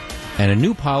and a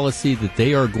new policy that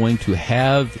they are going to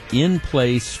have in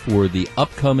place for the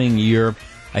upcoming year.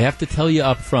 I have to tell you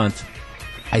up front,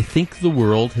 I think the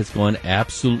world has gone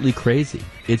absolutely crazy.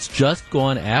 It's just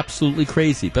gone absolutely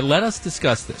crazy. But let us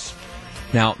discuss this.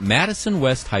 Now, Madison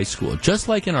West High School, just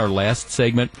like in our last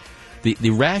segment, the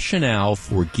rationale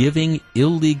for giving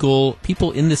illegal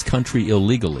people in this country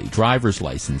illegally driver's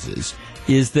licenses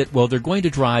is that, well, they're going to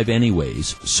drive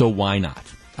anyways, so why not?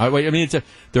 I mean,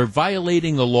 they're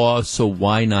violating the law, so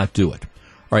why not do it?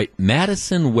 All right,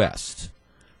 Madison West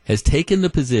has taken the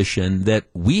position that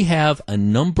we have a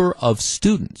number of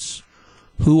students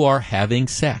who are having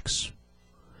sex.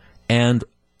 And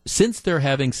since they're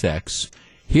having sex,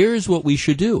 here's what we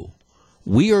should do.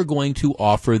 We are going to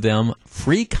offer them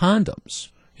free condoms.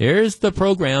 Here's the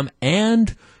program,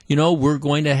 and,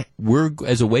 we're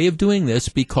as a way of doing this,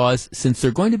 because since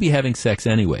they're going to be having sex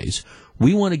anyways,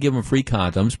 we want to give them free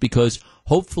condoms because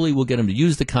hopefully we'll get them to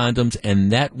use the condoms,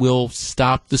 and that will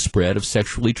stop the spread of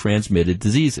sexually transmitted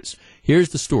diseases. Here's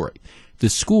the story. The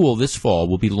school this fall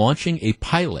will be launching a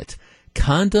pilot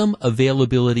condom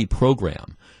availability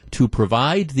program to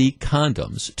provide the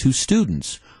condoms to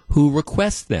students who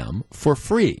request them for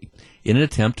free in an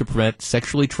attempt to prevent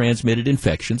sexually transmitted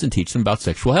infections and teach them about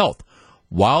sexual health.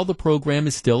 While the program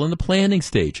is still in the planning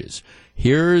stages,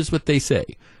 here's what they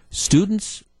say.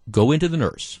 Students go into the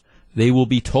nurse. They will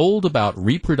be told about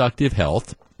reproductive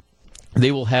health.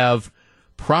 They will have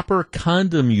proper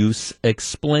condom use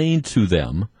explained to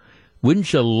them.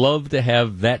 Wouldn't you love to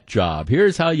have that job?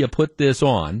 Here's how you put this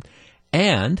on.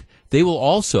 And they will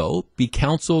also be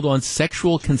counseled on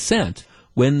sexual consent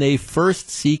when they first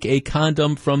seek a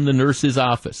condom from the nurse's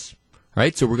office.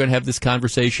 Right? So we're going to have this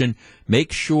conversation.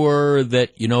 Make sure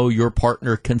that, your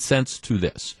partner consents to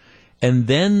this. And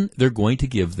then they're going to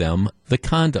give them the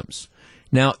condoms.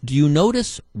 Now, do you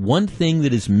notice one thing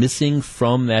that is missing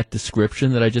from that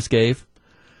description that I just gave?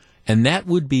 And that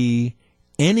would be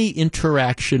any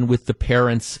interaction with the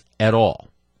parents at all.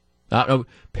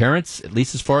 Parents, at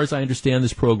least as far as I understand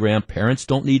this program, parents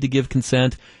don't need to give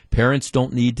consent. Parents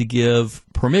don't need to give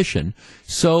permission.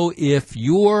 So if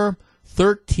your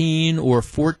 13 or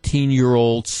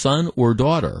 14-year-old son or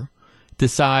daughter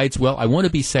decides, well, I want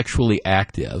to be sexually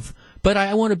active, but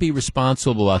I want to be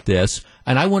responsible about this,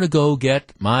 and I want to go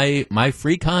get my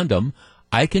free condom,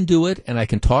 I can do it, and I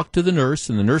can talk to the nurse,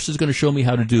 and the nurse is going to show me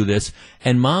how to do this,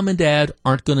 and mom and dad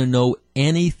aren't going to know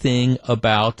anything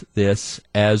about this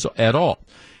at all.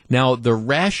 Now, the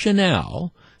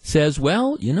rationale says,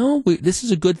 well, this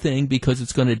is a good thing because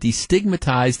it's going to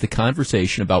destigmatize the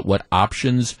conversation about what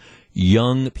options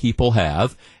young people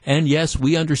have. And yes,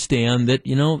 we understand that,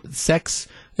 sex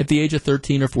at the age of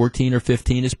 13 or 14 or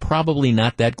 15 is probably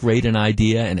not that great an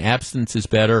idea, and abstinence is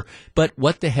better. But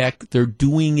what the heck, they're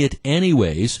doing it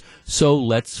anyways, so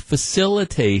let's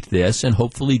facilitate this and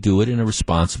hopefully do it in a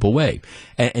responsible way.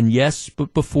 And yes,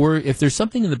 but before, if there's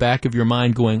something in the back of your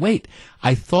mind going, wait,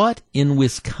 I thought in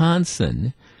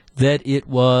Wisconsin that it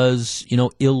was,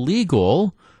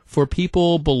 illegal for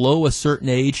people below a certain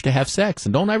age to have sex.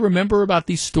 And don't I remember about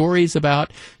these stories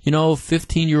about,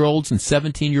 15-year-olds and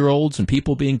 17-year-olds and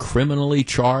people being criminally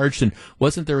charged? And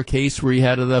wasn't there a case where you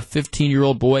had a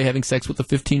 15-year-old boy having sex with a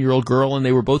 15-year-old girl and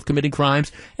they were both committing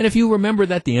crimes? And if you remember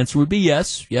that, the answer would be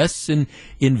yes. Yes, in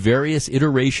various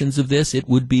iterations of this, it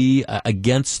would be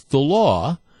against the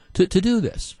law to do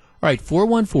this. All right,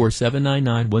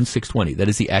 414-799-1620. That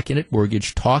is the Accunet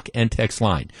Mortgage talk and text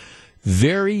line.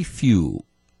 Very few.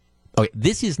 Okay,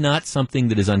 this is not something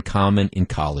that is uncommon in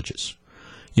colleges.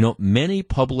 Many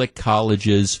public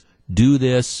colleges do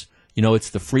this. It's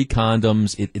the free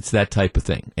condoms. It's that type of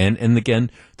thing. And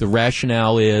again, the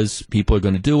rationale is people are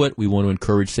going to do it. We want to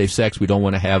encourage safe sex. We don't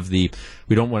want to have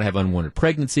unwanted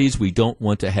pregnancies. We don't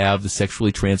want to have the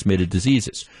sexually transmitted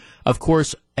diseases. Of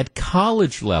course, at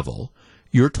college level,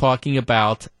 you're talking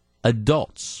about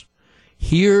adults.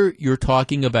 Here, you're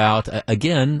talking about,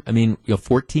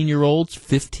 14-year-olds,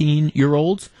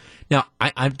 15-year-olds. Now,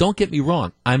 I don't get me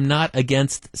wrong. I'm not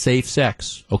against safe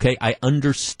sex, okay? I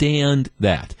understand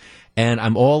that. And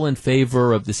I'm all in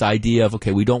favor of this idea of,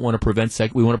 we don't want to prevent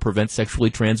we want to prevent sexually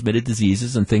transmitted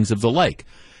diseases and things of the like.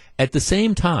 At the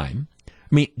same time,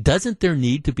 doesn't there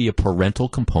need to be a parental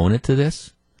component to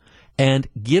this? And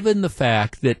given the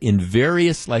fact that in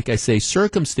various, like I say,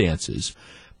 circumstances,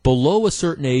 below a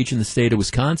certain age in the state of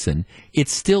Wisconsin,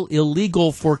 it's still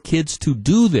illegal for kids to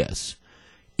do this.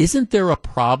 Isn't there a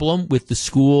problem with the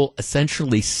school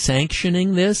essentially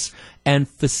sanctioning this and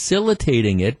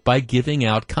facilitating it by giving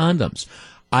out condoms?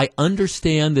 I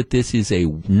understand that this is a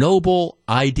noble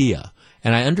idea,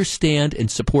 and I understand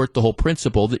and support the whole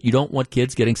principle that you don't want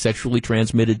kids getting sexually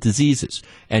transmitted diseases,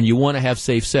 and you want to have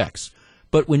safe sex.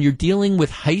 But when you're dealing with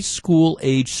high school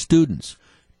age students,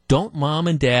 shouldn't mom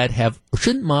and dad have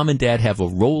a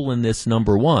role in this,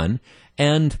 number one?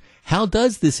 And how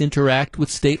does this interact with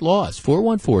state laws?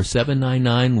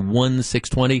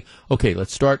 414-799-1620. Okay,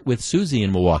 let's start with Susie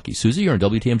in Milwaukee. Susie, you're on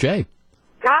WTMJ.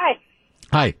 Hi.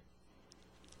 Hi.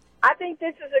 I think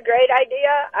this is a great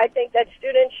idea. I think that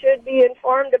students should be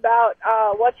informed about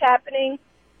what's happening.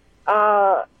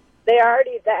 The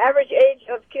average age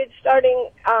of kids starting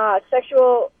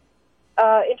sexual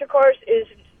intercourse is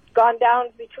gone down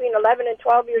between 11 and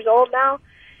 12 years old now,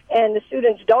 and the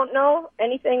students don't know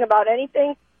anything about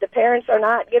anything. The parents are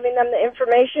not giving them the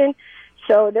information,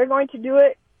 so they're going to do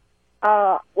it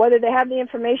whether they have the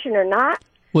information or not.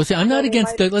 Well, see, I'm not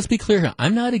against let's be clear here.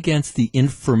 I'm not against the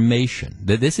information.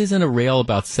 This isn't a rail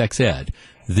about sex ed.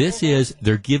 This is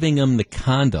they're giving them the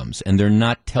condoms and they're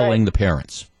not telling the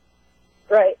parents.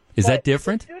 Right. Is that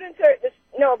different?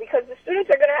 No, because the students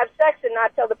are going to have sex and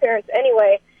not tell the parents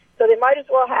anyway, so they might as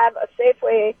well have a safe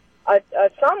way, a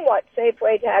somewhat safe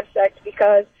way to have sex,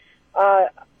 because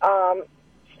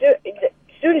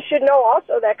students should know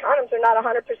also that condoms are not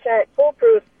 100%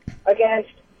 foolproof against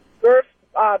birth,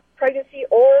 pregnancy,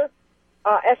 or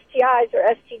STIs or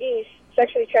STDs,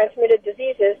 sexually transmitted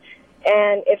diseases.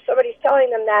 And if somebody's telling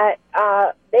them that,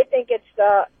 they think it's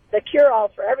the cure-all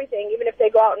for everything, even if they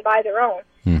go out and buy their own,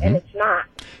 and it's not.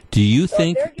 Do you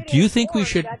think we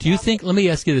should, let me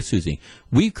ask you this, Susie.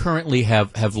 We currently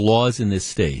have laws in this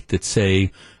state that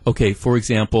say, okay, for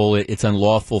example, it's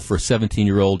unlawful for a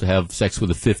 17-year-old to have sex with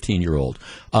a 15-year-old.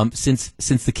 Since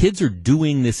the kids are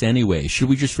doing this anyway, should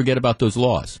we just forget about those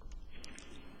laws?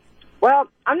 Well,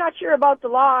 I'm not sure about the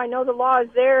law. I know the law is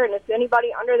there, and if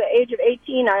anybody under the age of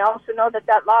 18, I also know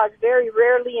that law is very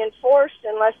rarely enforced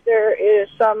unless there is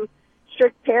some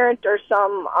strict parent or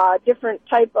some different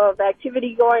type of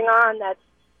activity going on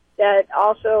that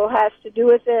also has to do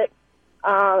with it,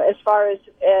 as far as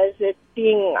it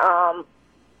being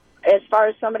as far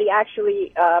as somebody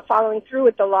actually following through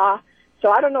with the law. So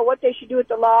I don't know what they should do with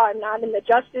the law. I'm not in the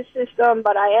justice system,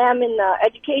 but I am in the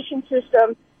education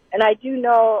system, and I do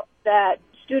know that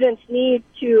students need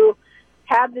to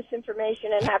have this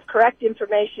information and have correct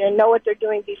information and know what they're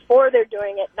doing before they're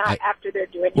doing it, not after they're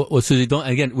doing it. Well, Susie,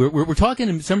 we're talking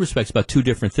in some respects about two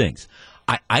different things.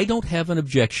 I don't have an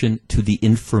objection to the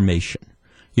information.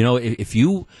 You know, if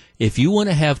you want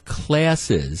to have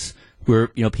classes where,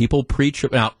 you know, people preach,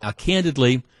 now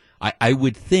candidly, I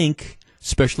would think,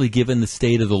 especially given the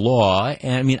state of the law,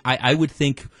 and I mean, I would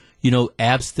think, you know,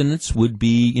 abstinence would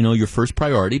be, you know, your first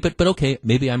priority, but okay,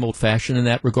 maybe I'm old-fashioned in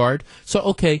that regard. So,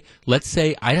 okay, let's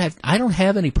say I don't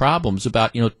have any problems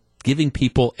about, you know, giving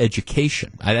people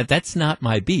education. That's not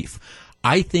my beef.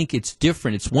 I think it's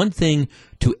different. It's one thing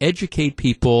to educate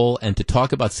people and to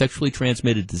talk about sexually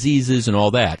transmitted diseases and all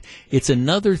that. It's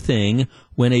another thing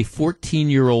when a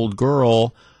 14-year-old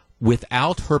girl,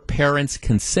 without her parents'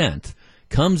 consent,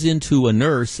 comes into a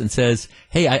nurse and says,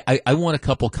 hey, I want a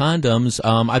couple condoms.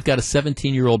 I've got a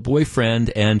 17-year-old boyfriend,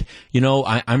 and, you know,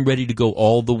 I'm ready to go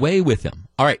all the way with him.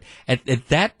 All right. At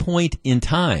that point in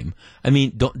time, I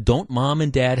mean, don't mom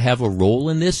and dad have a role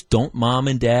in this? Don't mom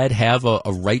and dad have a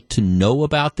right to know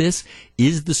about this?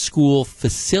 Is the school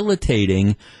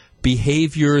facilitating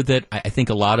behavior that I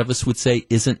think a lot of us would say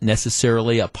isn't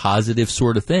necessarily a positive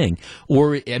sort of thing?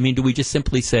 Or, I mean, do we just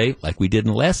simply say, like we did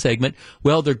in the last segment,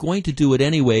 well, they're going to do it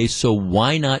anyway, so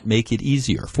why not make it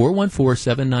easier?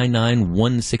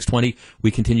 414-799-1620. We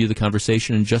continue the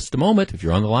conversation in just a moment. If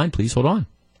you're on the line, please hold on.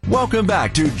 Welcome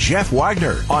back to Jeff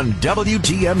Wagner on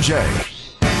WTMJ.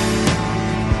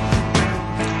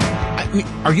 I mean,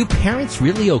 are you parents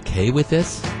really okay with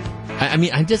this? I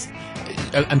mean,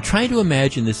 I'm trying to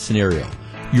imagine this scenario.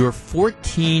 Your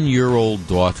 14-year-old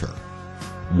daughter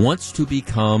wants to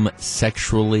become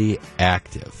sexually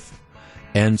active,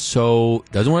 and so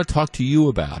doesn't want to talk to you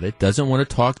about it, doesn't want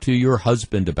to talk to your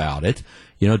husband about it,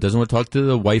 you know, doesn't want to talk to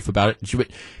the wife about it.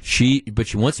 But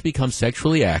she wants to become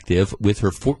sexually active with her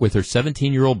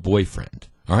 17-year-old boyfriend.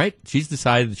 All right, she's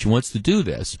decided that she wants to do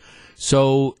this.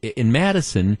 So in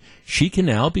Madison, she can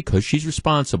now, because she's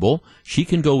responsible, she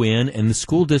can go in and the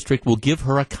school district will give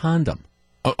her a condom.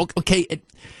 Okay,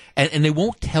 and they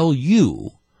won't tell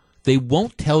you. They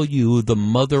won't tell you, the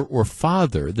mother or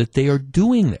father, that they are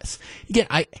doing this. Again,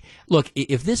 look,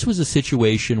 if this was a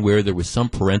situation where there was some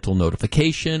parental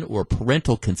notification or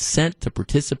parental consent to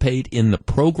participate in the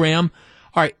program,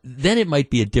 all right, then it might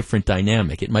be a different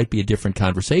dynamic. It might be a different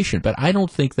conversation, but I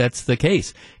don't think that's the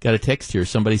case. Got a text here.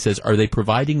 Somebody says, are they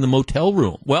providing the motel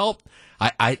room? Well,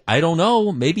 I don't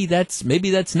know. Maybe that's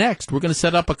next. We're going to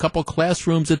set up a couple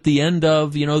classrooms at the end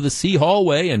of, you know, the C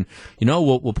hallway, and, you know,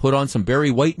 we'll put on some Barry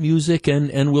White music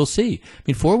and we'll see. I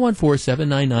mean,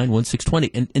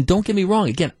 414-799-1620. And don't get me wrong.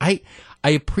 Again, I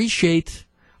appreciate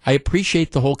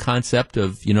the whole concept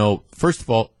of, you know, first of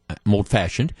all, I'm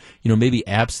old-fashioned. You know, maybe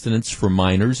abstinence for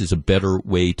minors is a better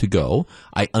way to go.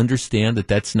 I understand that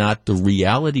that's not the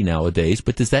reality nowadays,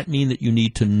 but does that mean that you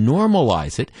need to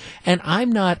normalize it? And I'm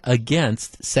not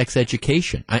against sex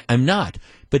education. I'm not.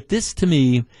 But this, to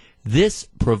me, this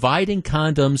providing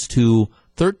condoms to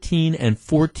 13 and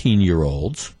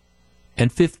 14-year-olds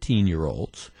and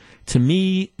 15-year-olds, to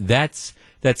me, that's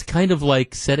that's kind of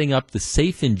like setting up the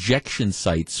safe injection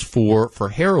sites for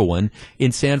heroin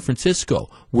in San Francisco.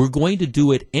 We're going to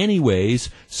do it anyways,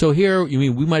 so here, we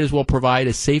might as well provide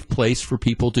a safe place for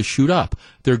people to shoot up.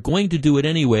 They're going to do it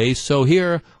anyways, so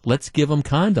here, let's give them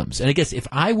condoms. And I guess if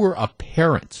I were a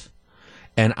parent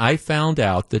and I found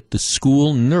out that the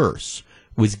school nurse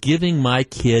was giving my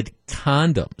kid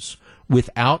condoms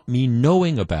without me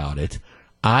knowing about it,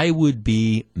 I would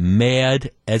be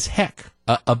mad as heck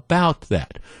about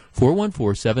that.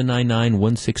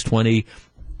 414-799-1620.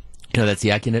 That's the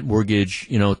Acunet Mortgage,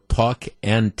 talk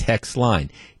and text line.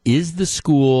 Is the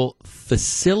school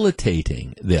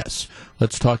facilitating this?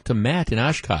 Let's talk to Matt in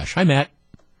Oshkosh. Hi, Matt.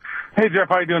 Hey, Jeff.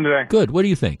 How you doing today? Good. What do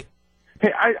you think?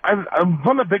 Hey,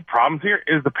 one of the big problems here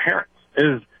is the parents.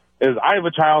 Is I have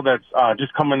a child that's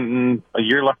just coming a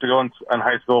year left to go in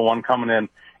high school, one coming in.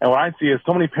 And what I see is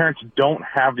so many parents don't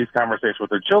have these conversations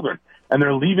with their children, and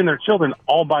they're leaving their children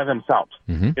all by themselves.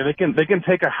 Mm-hmm. They can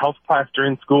take a health class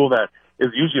during school that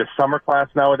is usually a summer class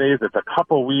nowadays. It's a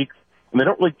couple weeks, and they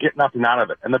don't really get nothing out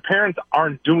of it. And the parents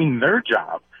aren't doing their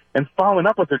job and following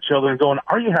up with their children, going,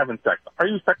 "Are you having sex? Are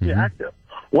you sexually active?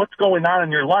 What's going on in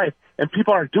your life?" And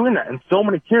people aren't doing that, and so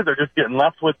many kids are just getting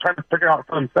left with trying to figure it out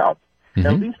for themselves. Mm-hmm.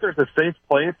 At least there's a safe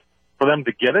place for them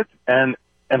to get it, and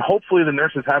hopefully the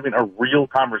nurse is having a real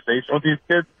conversation with these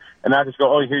kids and not just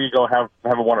go, "Oh, here you go, have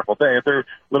a wonderful day." If they're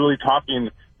literally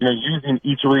talking, using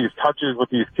each of these touches with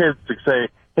these kids to say,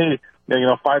 "Hey,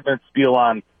 5-minute spiel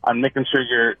on making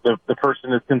sure the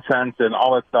person is consent and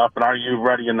all that stuff, and are you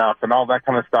ready enough and all that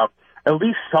kind of stuff." At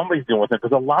least somebody's doing with it,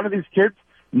 because a lot of these kids,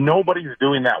 nobody's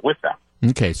doing that with them.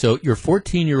 Okay, so your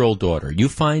 14-year-old daughter, you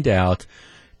find out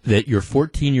that your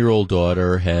 14-year-old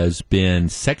daughter has been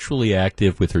sexually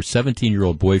active with her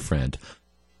 17-year-old boyfriend,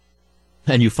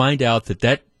 and you find out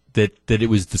that it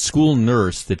was the school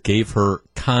nurse that gave her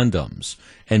condoms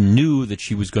and knew that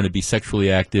she was going to be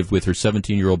sexually active with her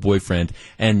 17-year-old boyfriend,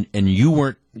 and you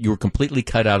were completely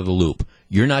cut out of the loop.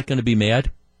 You're not going to be mad?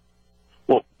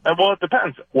 Well, it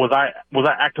depends. Was I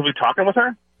actively talking with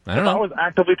her? I don't know. If I was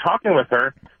actively talking with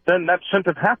her, then that shouldn't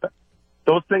have happened.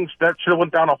 Those things, that should have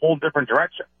went down a whole different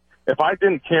direction. If I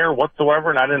didn't care whatsoever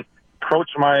and I didn't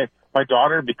approach my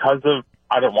daughter because of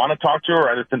I didn't want to talk to her, or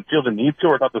I just didn't feel the need to,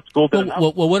 or thought the school didn't.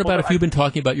 Well, what about if you've been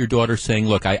talking about your daughter saying,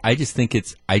 "Look, I just think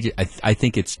it's I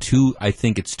think it's too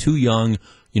young.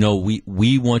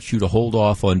 We want you to hold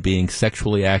off on being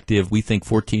sexually active. We think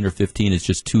 14 or 15 is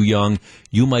just too young.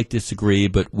 You might disagree,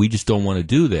 but we just don't want to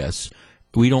do this.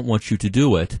 We don't want you to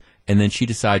do it." And then she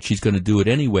decides she's going to do it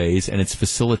anyways, and it's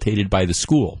facilitated by the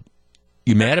school.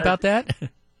 You mad about that?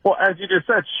 Well, as you just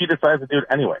said, she decides to do it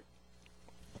anyway.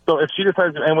 So if she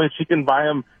decides to do it anyway, she can buy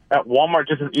them at Walmart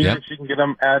just as easy as she can get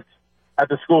them at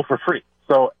the school for free.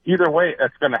 So either way,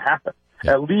 that's going to happen.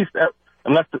 Yep. At least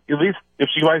if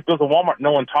she goes to Walmart,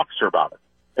 no one talks to her about it.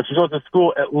 If she goes to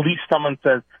school, at least someone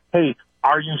says, "Hey,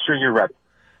 are you sure you're ready?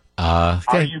 Okay.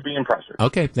 Are you being pressured?"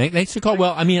 Okay, thanks for the call.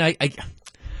 Well, I mean,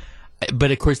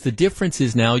 but of course, the difference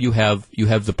is now you have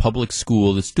the public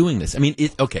school that's doing this. I mean,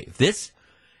 if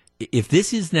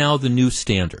this is now the new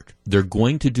standard, they're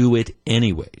going to do it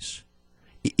anyways.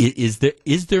 Is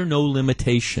there no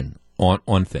limitation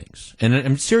on things? And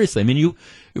I'm seriously, I mean, you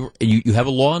have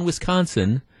a law in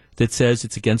Wisconsin that says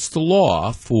it's against the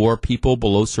law for people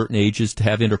below certain ages to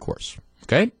have intercourse.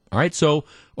 Okay, all right. So,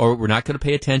 or we're not going to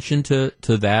pay attention to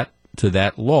that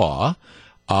law.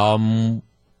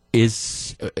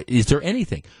 Is there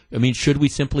anything? I mean, should we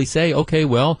simply say, okay,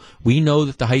 well, we know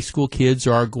that the high school kids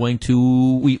are going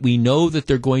to, we know that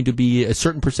they're going to be, a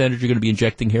certain percentage are going to be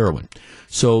injecting heroin.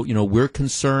 So, we're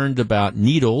concerned about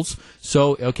needles.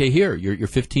 So, okay, here, your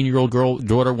 15-year-old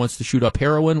daughter wants to shoot up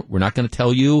heroin. We're not going to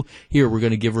tell you, here, we're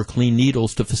going to give her clean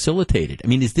needles to facilitate it. I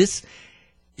mean, is this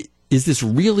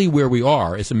really where we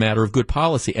are as a matter of good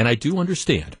policy? And I do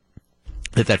understand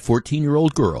that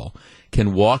 14-year-old girl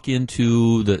can walk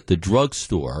into the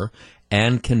drugstore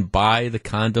and can buy the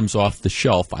condoms off the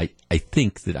shelf. I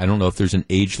think that, I don't know if there's an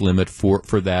age limit for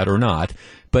that or not,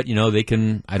 but, they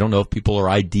can, I don't know if people are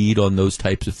ID'd on those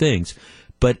types of things.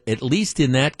 But at least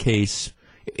in that case,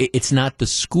 it's not the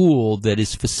school that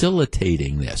is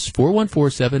facilitating this.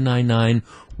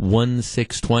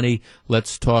 414-799-1620.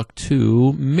 Let's talk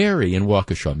to Mary in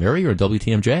Waukesha. Mary, you're on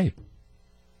WTMJ.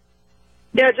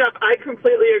 Yeah, Jeff, I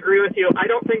completely agree with you. I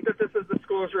don't think that this is the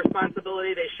school's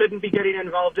responsibility. They shouldn't be getting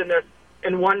involved in this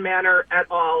in one manner at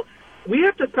all. We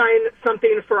have to sign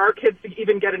something for our kids to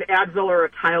even get an Advil or a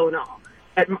Tylenol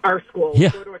at our school.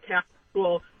 Yeah. Go to a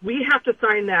school, we have to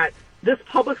sign that. This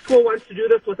public school wants to do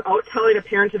this without telling a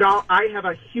parent at all. I have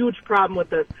a huge problem with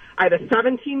this. I have a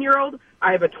 17-year-old.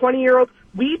 I have a 20-year-old.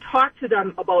 We talk to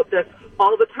them about this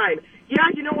all the time. Yeah,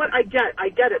 you know what? I get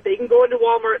it. They can go into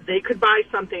Walmart. They could buy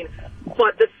something.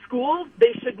 But the school,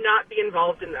 they should not be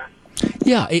involved in this.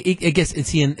 Yeah, I guess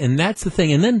and that's the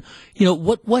thing. And then,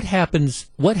 what happens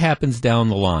down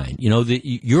the line?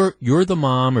 You're the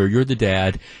mom or you're the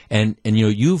dad, and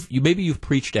maybe you've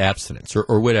preached abstinence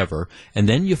or whatever, and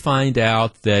then you find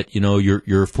out that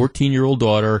your 14-year-old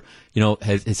daughter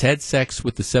has had sex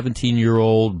with the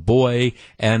 17-year-old boy,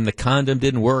 and the condom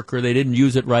didn't work or they didn't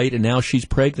use it right, and now she's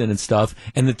pregnant and stuff,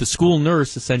 and that the school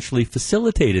nurse essentially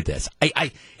facilitated this.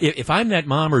 If I'm that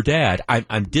mom or dad,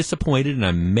 I'm disappointed and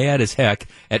I'm mad as heck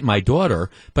at my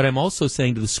daughter, but I'm also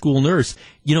saying to the school nurse,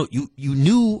 you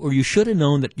knew or you should have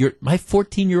known that my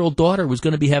 14-year-old daughter was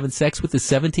going to be having sex with the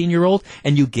 17-year-old,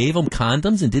 and you gave them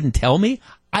condoms and didn't tell me?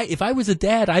 If I was a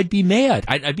dad, I'd be mad.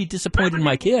 I'd be disappointed in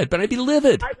my kid, but I'd be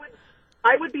livid.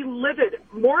 I would be livid,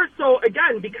 more so,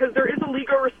 again, because there is a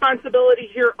legal responsibility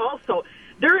here also.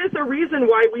 There is a reason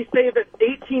why we say that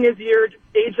 18 is the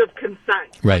age of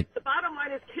consent. Right. The bottom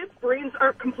line is kids' brains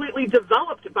aren't completely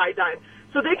developed by then,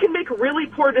 so they can make really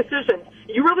poor decisions.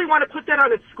 You really want to put that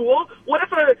on a school? What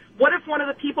if one of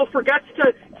the people forgets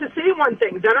to say one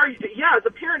thing? Then as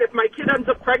a parent, if my kid ends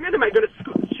up pregnant, am I going to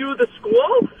sue the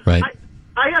school? Right.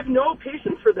 I have no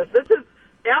patience for this. This is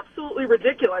absolutely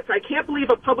ridiculous. I can't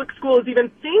believe a public school is even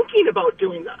thinking about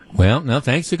doing that. Well, no,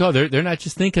 thanks to God. They're not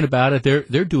just thinking about it;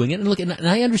 they're doing it. And look, and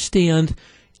I understand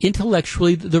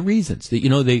intellectually the reasons that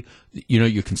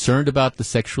you're concerned about the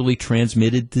sexually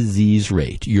transmitted disease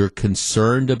rate. You're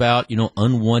concerned about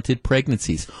unwanted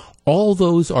pregnancies. All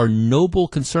those are noble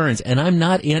concerns, and I'm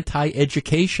not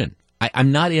anti-education.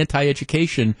 I'm not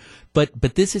anti-education, but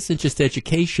this isn't just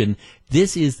education.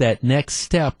 This is that next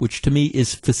step, which to me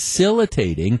is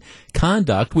facilitating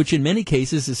conduct, which in many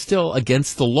cases is still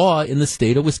against the law in the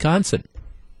state of Wisconsin.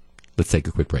 Let's take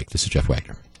a quick break. This is Jeff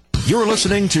Wagner. You're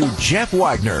listening to Jeff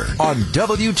Wagner on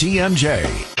WTMJ.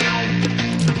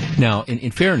 Now,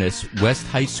 in fairness, West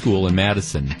High School in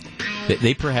Madison,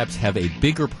 they perhaps have a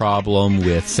bigger problem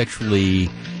with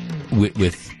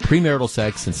with premarital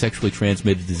sex and sexually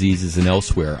transmitted diseases than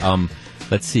elsewhere.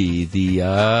 Let's see,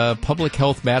 the Public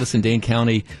Health Madison-Dane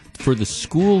County for the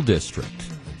school district.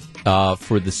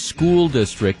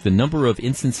 The number of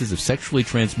instances of sexually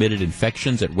transmitted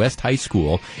infections at West High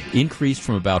School increased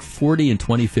from about 40 in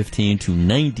 2015 to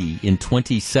 90 in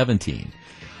 2017.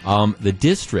 The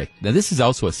district, now this is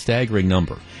also a staggering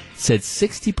number, said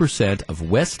 60% of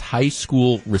West High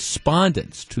School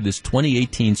respondents to this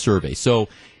 2018 survey. So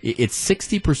it's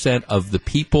 60% of the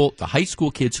people, the high school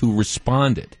kids who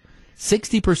responded,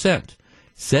 60%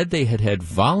 said they had had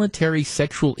voluntary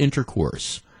sexual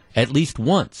intercourse at least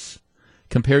once,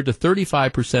 compared to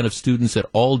 35% of students at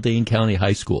all Dane County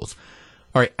high schools.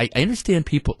 All right, I understand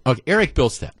people. Okay, Eric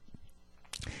Bilstead,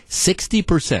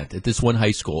 60% at this one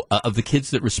high school of the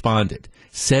kids that responded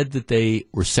said that they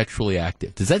were sexually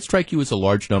active. Does that strike you as a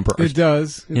large number? It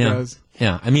does. It does.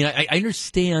 Yeah. I mean, I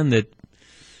understand that.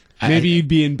 Maybe you'd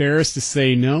be embarrassed to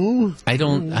say no. I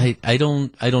don't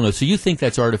know. So you think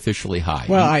that's artificially high?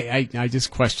 Well, I just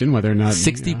question whether or not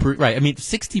 60%. Right. I mean,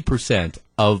 60%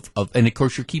 of, and of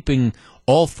course you're keeping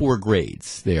all four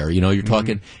grades there. You're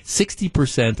talking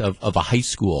 60% of a high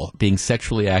school being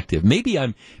sexually active. Maybe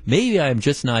I'm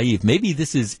just naive. Maybe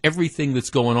this is everything that's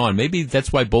going on. Maybe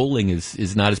that's why bowling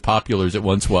is not as popular as it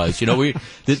once was.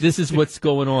 This is what's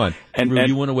going on. And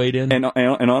you want to weigh in? And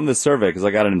on this survey, because I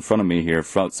got it in front of me here.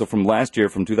 From last year,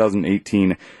 from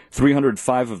 2018,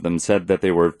 305 of them said that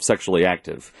they were sexually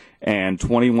active, and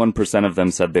 21% of them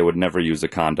said they would never use a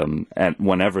condom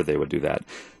whenever they would do that.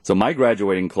 So my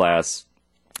graduating class,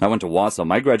 I went to Wausau,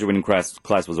 my graduating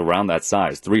class was around that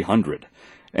size, 300.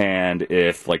 And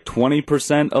if like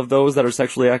 20% of those that are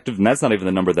sexually active, and that's not even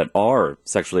the number that are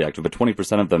sexually active, but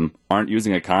 20% of them aren't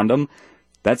using a condom,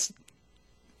 it's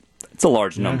a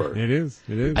large number. It is.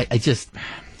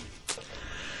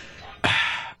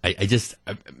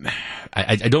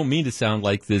 I don't mean to sound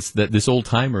like this old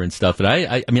timer and stuff, but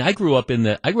I mean I grew up in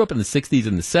the 60s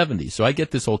and the 70s, so I get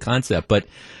this whole concept. But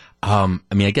I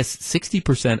guess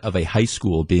 60% of a high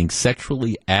school being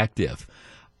sexually active.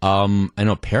 I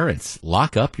know parents,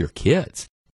 lock up your kids.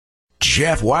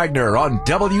 Jeff Wagner on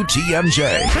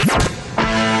WTMJ.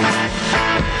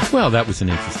 Well, that was an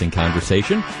interesting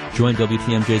conversation. Join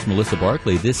WTMJ's Melissa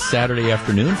Barkley this Saturday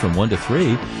afternoon from 1 to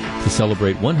 3 to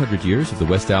celebrate 100 years of the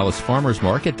West Allis Farmers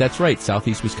Market. That's right,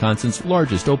 Southeast Wisconsin's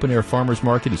largest open-air farmers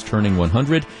market is turning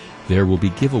 100. There will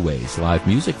be giveaways, live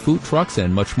music, food trucks,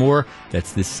 and much more.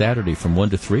 That's this Saturday from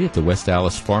 1 to 3 at the West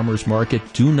Allis Farmers Market.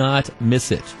 Do not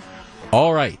miss it.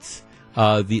 All right.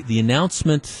 The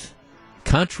announcement,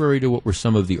 contrary to what were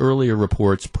some of the earlier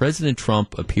reports, President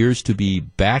Trump appears to be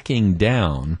backing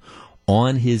down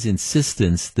on his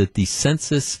insistence that the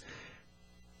census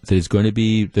that is going to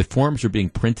be, the forms are being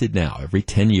printed now. Every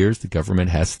 10 years, the government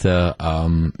has to,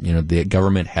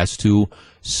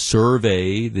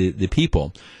 survey the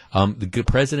people. The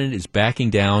president is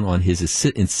backing down on his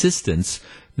insistence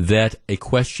that a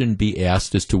question be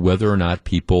asked as to whether or not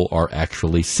people are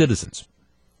actually citizens.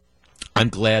 I'm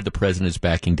glad the president is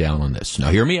backing down on this.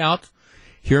 Now, hear me out.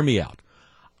 Hear me out.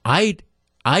 I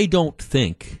don't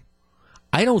think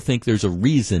there's a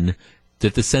reason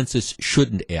that the census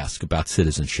shouldn't ask about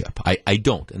citizenship. I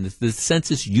don't. And the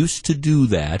census used to do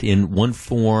that in one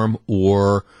form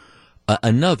or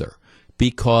another,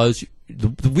 because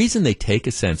the reason they take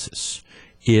a census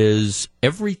is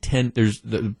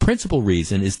the principal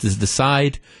reason is to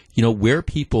decide, where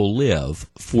people live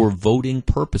for voting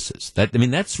purposes.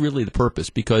 That's really the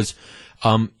purpose, because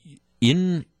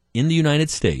in the United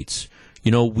States,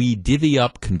 we divvy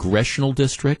up congressional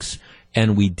districts,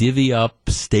 and we divvy up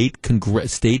state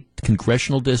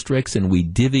congressional districts, and we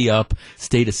divvy up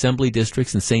state assembly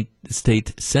districts and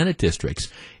state senate districts.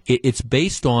 It's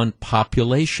based on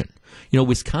population.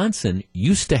 Wisconsin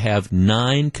used to have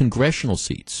 9 congressional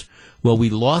seats. Well, we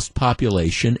lost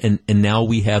population, and now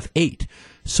we have 8.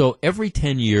 So every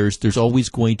 10 years, there's always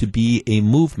going to be a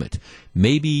movement.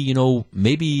 Maybe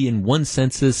in one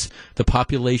census, the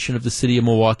population of the city of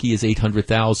Milwaukee is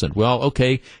 800,000. Well,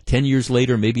 okay, 10 years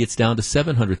later, maybe it's down to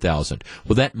 700,000.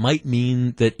 Well, that might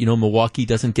mean that, Milwaukee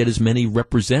doesn't get as many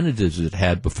representatives as it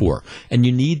had before. And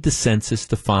you need the census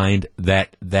to find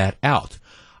that out.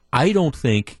 I don't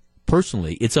think,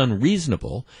 personally, it's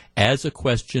unreasonable as a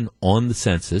question on the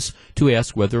census to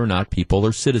ask whether or not people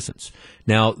are citizens.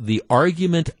 Now, the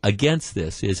argument against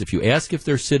this is if you ask if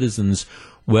they're citizens,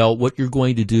 well, what you're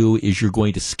going to do is you're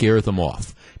going to scare them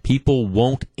off. People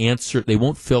won't answer, they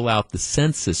won't fill out the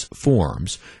census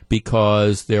forms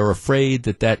because they're afraid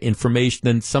that information,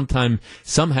 then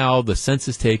somehow the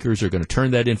census takers are going to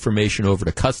turn that information over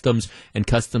to Customs, and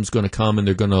Customs going to come and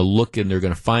they're going to look and they're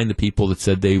going to find the people that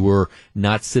said they were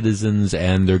not citizens,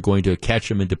 and they're going to catch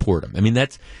them and deport them.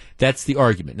 That's the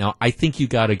argument. Now, I think you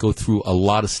got to go through a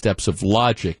lot of steps of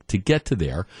logic to get to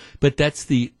there, but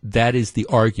that is the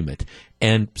argument.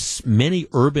 And many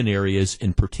urban areas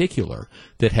in particular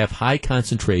that have high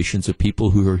concentrations of people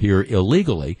who are here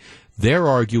illegally, they're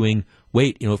arguing,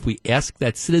 wait, if we ask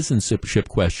that citizenship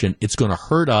question, it's going to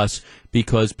hurt us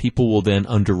because people will then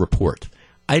underreport.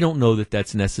 I don't know that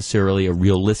that's necessarily a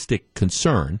realistic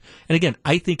concern. And again,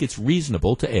 I think it's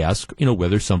reasonable to ask,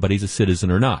 whether somebody's a citizen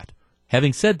or not.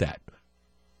 Having said that,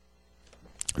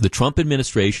 the Trump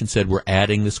administration said we're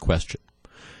adding this question.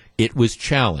 It was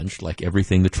challenged, like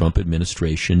everything the Trump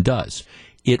administration does.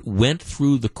 It went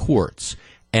through the courts,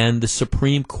 and the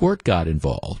Supreme Court got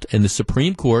involved. And the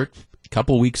Supreme Court, a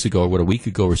couple weeks ago, a week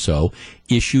ago or so,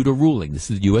 issued a ruling. This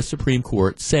is the U.S. Supreme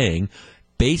Court saying,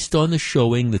 based on the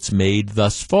showing that's made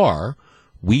thus far,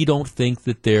 we don't think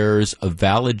that there's a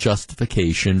valid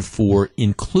justification for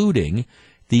including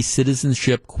the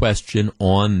citizenship question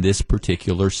on this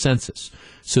particular census.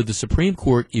 So the Supreme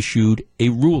Court issued a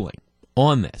ruling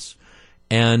on this.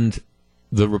 And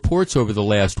the reports over the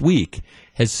last week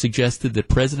has suggested that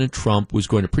President Trump was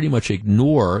going to pretty much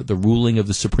ignore the ruling of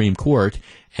the Supreme Court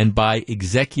and by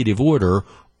executive order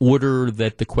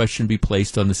that the question be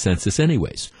placed on the census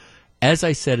anyways. As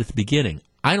I said at the beginning,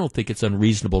 I don't think it's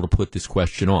unreasonable to put this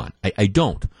question on. I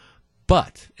don't.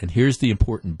 But, and here's the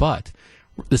important but,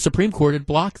 the Supreme Court had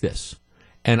blocked this.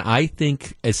 And I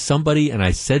think as somebody, and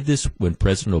I said this when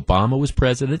President Obama was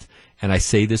president, and I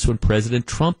say this when President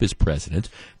Trump is president,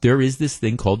 there is this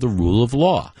thing called the rule of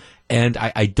law. And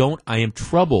I am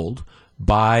troubled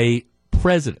by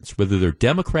presidents, whether they're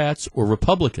Democrats or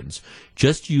Republicans,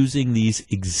 just using these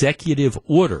executive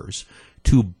orders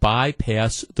to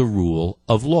bypass the rule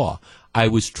of law. I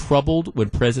was troubled when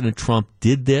President Trump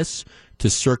did this to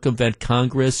circumvent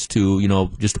Congress, to,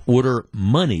 just order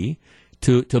money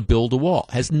to build a wall.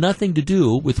 It has nothing to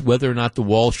do with whether or not the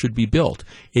wall should be built.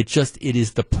 It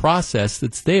is the process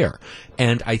that's there.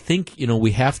 And I think,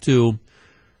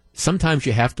 sometimes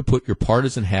you have to put your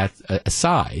partisan hat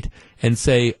aside and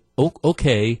say,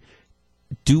 okay,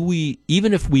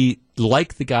 even if we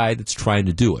like the guy that's trying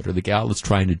to do it or the gal that's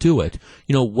trying to do it,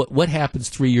 what happens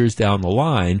 3 years down the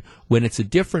line when it's a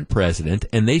different president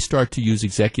and they start to use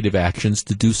executive actions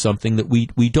to do something that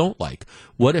we don't like?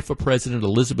 What if a President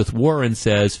Elizabeth Warren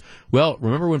says, well,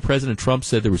 remember when President Trump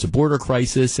said there was a border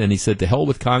crisis and he said to hell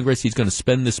with Congress, he's going to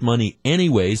spend this money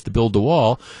anyways to build the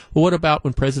wall? Well, what about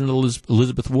when President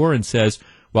Elizabeth Warren says,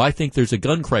 well, I think there's a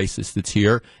gun crisis that's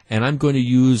here, and I'm going to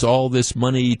use all this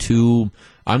money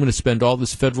I'm going to spend all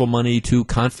this federal money to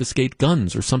confiscate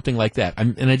guns or something like that.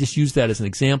 And I just use that as an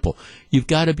example. You've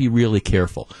got to be really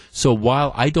careful. So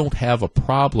while I don't have a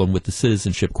problem with the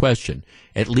citizenship question,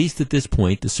 at least at this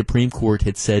point, the Supreme Court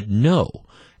had said no.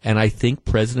 And I think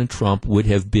President Trump would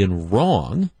have been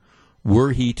wrong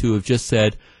were he to have just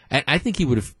said, and I think he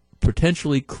would have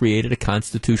potentially created a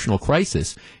constitutional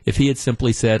crisis if he had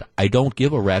simply said, I don't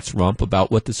give a rat's rump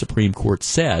about what the Supreme Court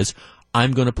says.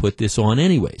 I'm going to put this on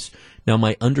anyways. Now,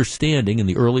 my understanding in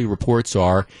the early reports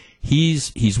are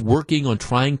he's working on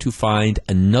trying to find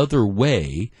another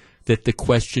way that the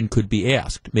question could be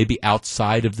asked, maybe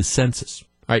outside of the census.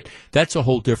 All right, that's a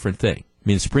whole different thing. I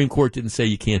mean, the Supreme Court didn't say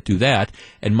you can't do that,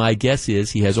 and my guess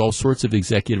is he has all sorts of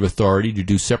executive authority to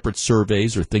do separate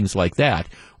surveys or things like that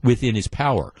within his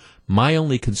power. My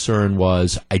only concern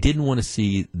was I didn't want to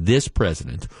see this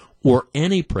president or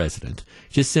any president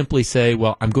just simply say,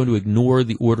 well, I'm going to ignore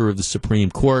the order of the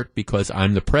Supreme Court because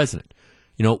I'm the president.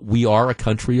 We are a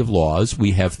country of laws.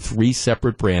 We have 3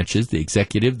 separate branches, the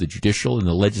executive, the judicial, and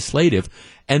the legislative,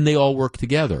 and they all work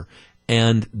together.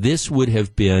 And this would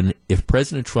have been, if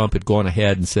President Trump had gone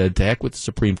ahead and said, to heck with the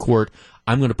Supreme Court,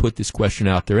 I'm going to put this question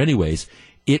out there anyways,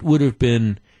 it would have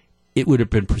been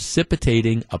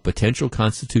precipitating a potential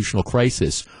constitutional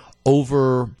crisis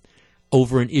over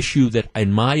an issue that,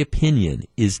 in my opinion,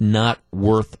 is not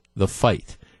worth the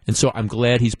fight. And so I'm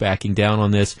glad he's backing down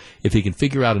on this. If he can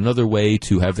figure out another way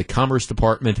to have the Commerce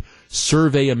Department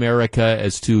survey America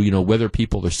as to, whether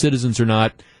people are citizens or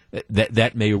not,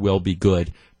 that may well be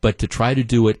good. But to try to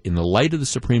do it in the light of the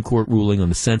Supreme Court ruling on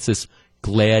the census,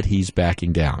 glad he's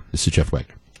backing down. This is Jeff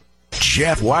Wagner.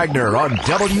 Jeff Wagner on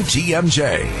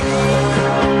WTMJ.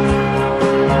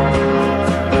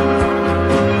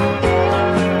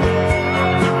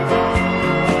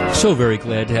 So very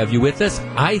glad to have you with us.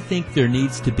 I think there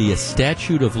needs to be a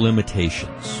statute of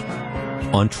limitations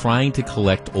on trying to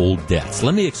collect old debts.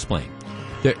 Let me explain.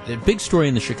 A big story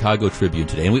in the Chicago Tribune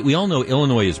today, and we all know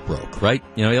Illinois is broke, right?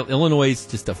 Illinois is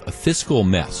just a fiscal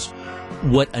mess.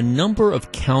 What a number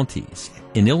of counties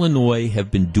in Illinois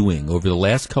have been doing over the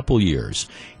last couple years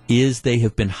is they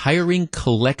have been hiring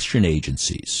collection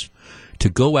agencies to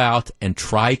go out and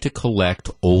try to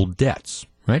collect old debts.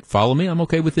 Right? Follow me? I'm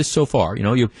okay with this so far.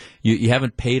 You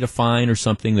haven't paid a fine or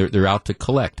something. They're out to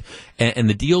collect. And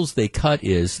the deals they cut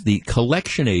is the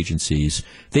collection agencies,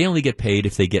 they only get paid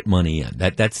if they get money in.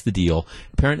 That's the deal.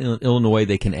 Apparently in Illinois,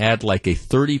 they can add like a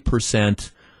 30%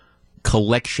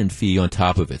 collection fee on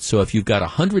top of it. So if you've got a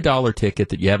 $100 ticket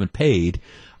that you haven't paid,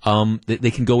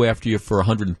 they can go after you for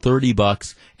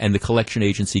 $130, and the collection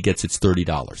agency gets its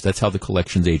 $30. That's how the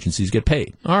collections agencies get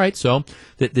paid. All right, so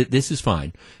this is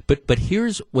fine. But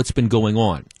here's what's been going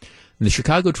on. The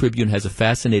Chicago Tribune has a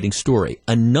fascinating story.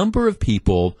 A number of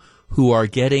people who are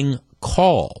getting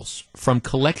calls from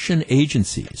collection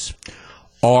agencies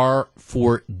are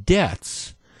for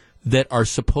debts that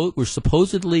were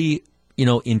supposedly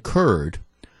incurred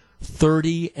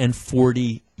 30 and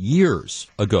 40 years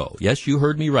ago. Yes, you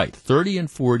heard me right. 30 and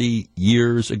 40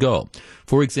 years ago.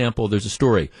 For example, there's a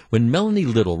story. When Melanie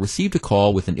Little received a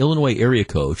call with an Illinois area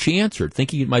code, she answered,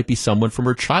 thinking it might be someone from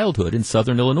her childhood in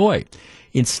southern Illinois.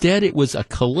 Instead, it was a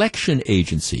collection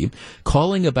agency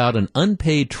calling about an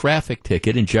unpaid traffic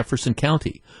ticket in Jefferson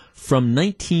County from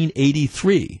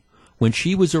 1983, when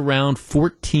she was around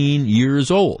 14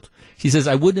 years old. She says,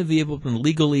 I wouldn't have been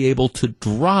legally able to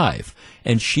drive.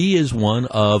 And she is one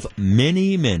of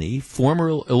many, many former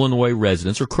Illinois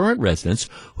residents or current residents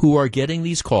who are getting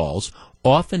these calls,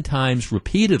 oftentimes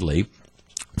repeatedly,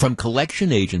 from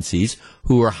collection agencies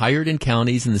who are hired in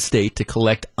counties in the state to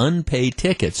collect unpaid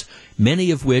tickets,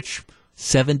 many of which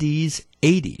 70s,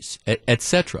 80s,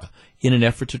 etc., in an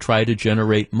effort to try to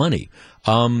generate money.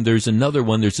 There's another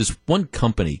one. There's this one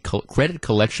company, Credit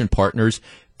Collection Partners.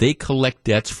 They collect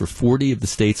debts for 40 of the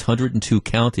state's 102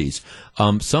 counties.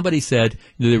 Somebody said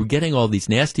they were getting all these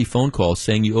nasty phone calls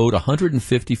saying you owed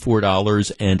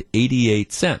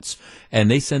 $154.88.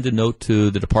 And they send a note to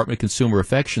the Department of Consumer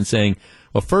Affection saying,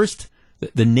 well, first,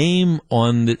 the name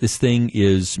on this thing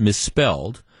is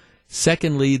misspelled.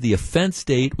 Secondly, the offense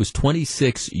date was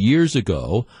 26 years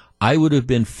ago. I would have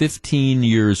been 15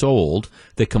 years old.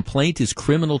 The complaint is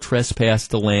criminal trespass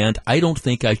to land. I don't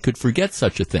think I could forget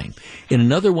such a thing. In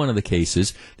another one of the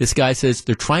cases, this guy says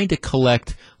they're trying to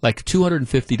collect like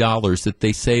 $250 that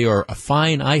they say are a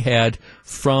fine I had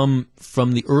from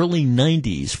the early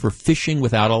 90s for fishing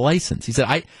without a license. He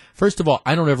said, first of all,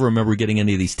 I don't ever remember getting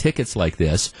any of these tickets like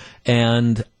this.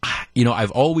 And,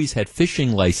 I've always had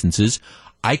fishing licenses.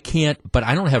 But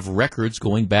I don't have records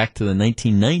going back to the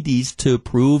 1990s to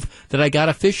prove that I got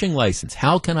a fishing license.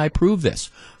 How can I prove this?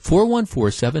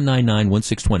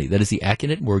 414-799-1620. That is the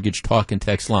Acunet Mortgage talk and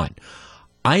text line.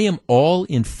 I am all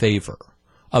in favor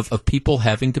of people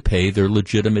having to pay their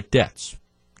legitimate debts.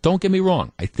 Don't get me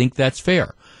wrong. I think that's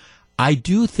fair. I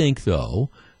do think, though,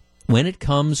 when it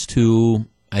comes to,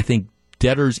 I think,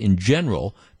 debtors in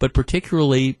general, but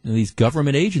particularly these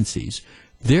government agencies,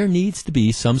 there needs to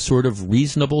be some sort of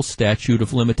reasonable statute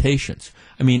of limitations.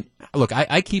 I mean, look,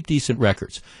 I keep decent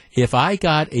records. If I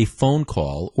got a phone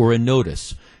call or a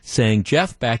notice saying,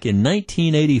 Jeff, back in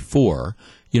 1984,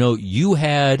 you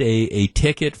had a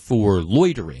ticket for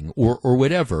loitering or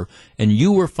whatever, and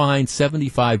you were fined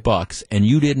 $75 and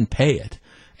you didn't pay it,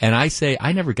 and I say,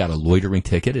 I never got a loitering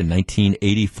ticket in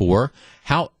 1984,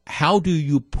 how do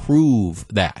you prove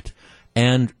that?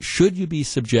 And should you be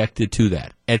subjected to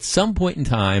that? At some point in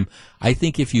time, I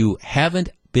think if you haven't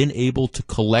been able to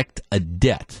collect a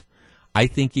debt, I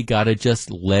think you got to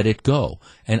just let it go.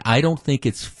 And I don't think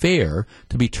it's fair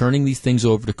to be turning these things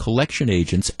over to collection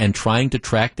agents and trying to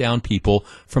track down people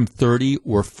from 30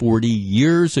 or 40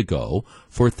 years ago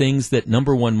for things that,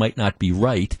 number one, might not be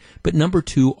right, but number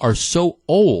two, are so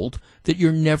old that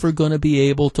you're never going to be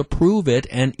able to prove it.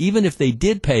 And even if they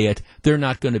did pay it, they're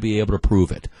not going to be able to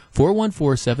prove it.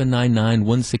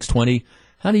 414-799-1620.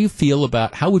 How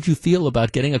would you feel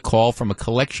about getting a call from a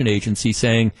collection agency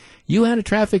saying, you had a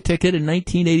traffic ticket in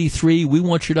 1983, we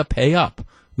want you to pay up?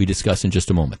 We discuss in just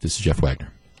a moment. This is Jeff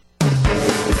Wagner.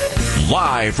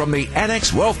 Live from the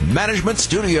Annex Wealth Management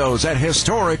Studios at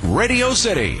historic Radio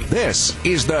City, this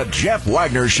is the Jeff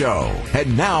Wagner Show.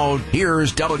 And now,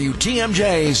 here's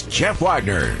WTMJ's Jeff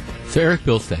Wagner. So Eric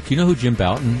Bilstead, do you know who Jim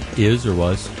Bouton is or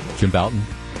was? Jim Bouton?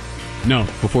 No.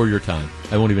 Before your time.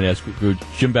 I won't even ask you.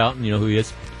 Jim Bouton, you know who he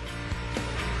is?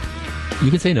 You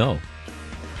can say no.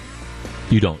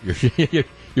 You don't.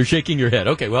 You're shaking your head.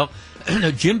 Okay, well,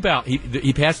 Jim Bouton,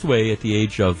 he passed away at the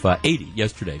age of 80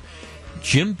 yesterday.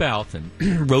 Jim Bouton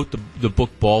wrote the book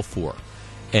Ball Four.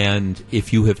 And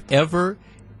if you have ever,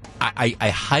 I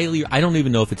don't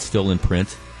even know if it's still in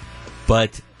print,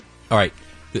 but, all right,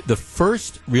 the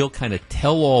first real kind of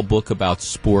tell-all book about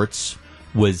sports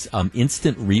was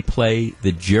Instant Replay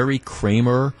that Jerry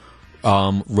Kramer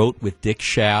wrote with Dick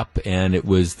Schaap, and it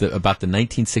was about the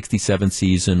 1967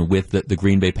 season with the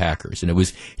Green Bay Packers.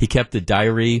 And he kept a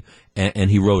diary and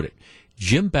he wrote it.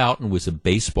 Jim Bouton was a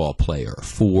baseball player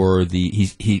for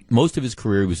most of his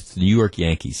career was the New York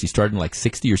Yankees. He started in like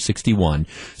 60 or 61.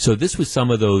 So this was some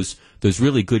of those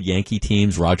really good Yankee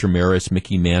teams, Roger Maris,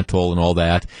 Mickey Mantle, and all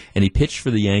that. And he pitched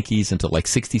for the Yankees until like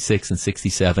 66 and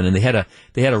 67. And they had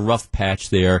a rough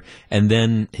patch there. And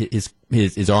then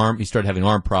his arm, he started having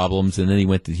arm problems. And then he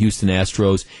went to the Houston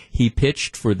Astros. He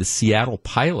pitched for the Seattle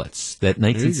Pilots that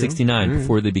 1969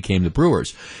 before they became the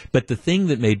Brewers. But the thing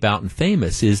that made Bouton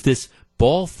famous is this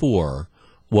Ball Four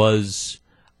was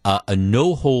a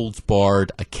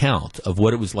no-holds-barred account of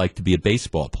what it was like to be a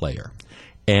baseball player.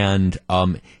 And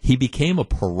he became a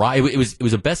pariah. It was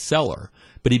a bestseller,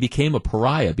 but he became a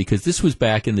pariah because this was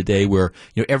back in the day where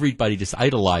everybody just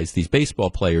idolized these baseball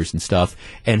players and stuff.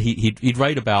 And he'd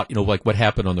write about like what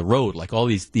happened on the road, like all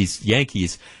these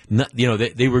Yankees.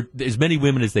 They were as many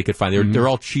women as they could find. They're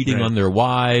all cheating on their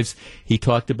wives. He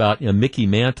talked about Mickey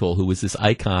Mantle, who was this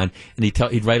icon, and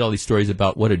he'd write all these stories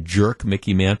about what a jerk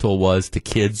Mickey Mantle was to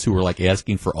kids who were like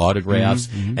asking for autographs,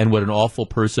 and what an awful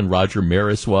person Roger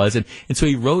Maris was, and so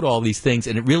he wrote all these things,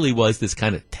 and it really was this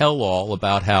kind of tell-all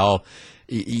about how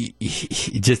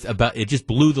it just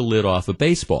blew the lid off of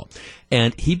baseball.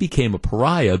 And he became a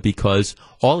pariah because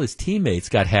all his teammates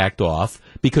got hacked off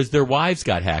because their wives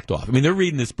got hacked off. I mean, they're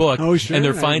reading this book and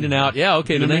they're finding out, the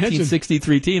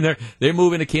 1963 team, they're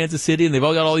moving to Kansas City and they've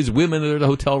all got all these women in the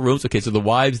hotel rooms. Okay, so the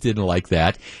wives didn't like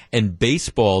that, and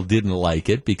baseball didn't like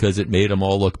it because it made them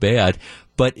all look bad.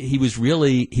 But he was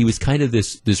kind of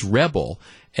this rebel,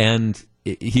 and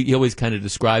he always kind of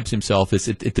describes himself as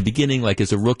at the beginning, like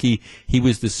as a rookie, he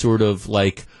was this sort of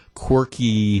like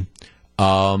quirky,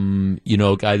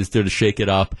 guy that's there to shake it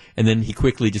up, and then he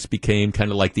quickly just became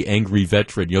kind of like the angry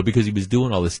veteran, because he was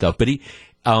doing all this stuff. But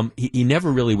he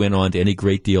never really went on to any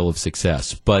great deal of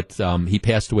success. But he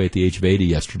passed away at the age of 80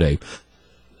 yesterday.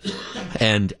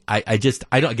 And I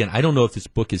don't know if this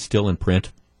book is still in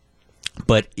print,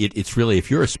 but it's really,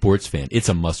 if you're a sports fan, it's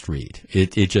a must read.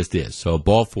 It just is. So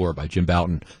Ball 4 by Jim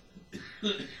Bouton.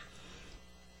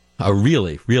 A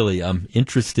really, really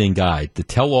interesting guide, the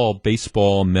tell-all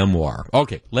baseball memoir.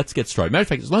 Okay, let's get started. Matter of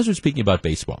fact, as long as we're speaking about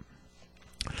baseball,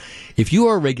 if you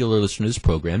are a regular listener to this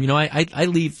program, I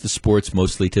leave the sports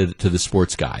mostly to the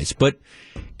sports guys, but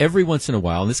every once in a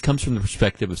while, and this comes from the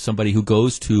perspective of somebody who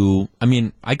goes to,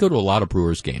 I go to a lot of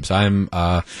Brewers games.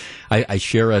 I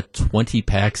share a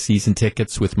 20-pack season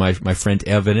tickets with my friend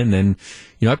Evan, and then,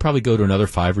 I probably go to another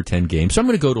 5 or 10 games. So I'm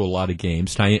going to go to a lot of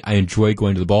games, and I enjoy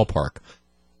going to the ballpark.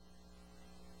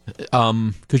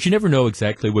 Because you never know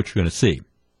exactly what you're going to see.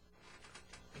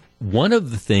 One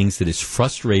of the things that is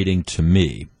frustrating to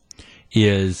me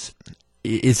is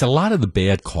a lot of the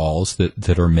bad calls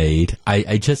that are made.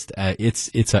 It's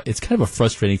kind of a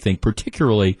frustrating thing,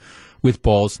 particularly with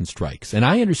balls and strikes. And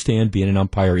I understand being an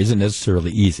umpire isn't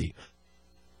necessarily easy,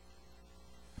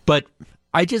 but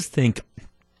I think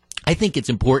it's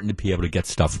important to be able to get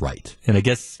stuff right. And I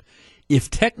guess if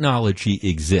technology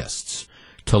exists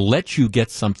to let you get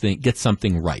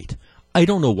something right, I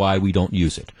don't know why we don't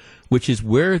use it, which is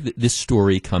where this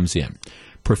story comes in.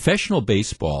 Professional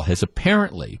baseball has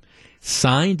apparently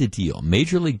signed a deal.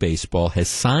 Major League Baseball has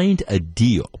signed a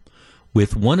deal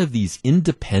with one of these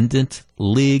independent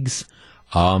leagues,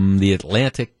 the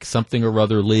Atlantic something or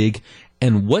other league,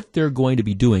 and what they're going to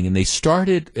be doing, and they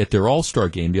started at their All-Star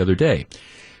game the other day,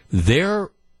 they're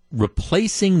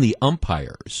replacing the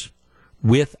umpires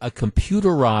with a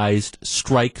computerized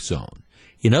strike zone.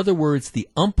 In other words, the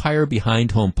umpire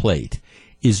behind home plate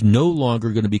is no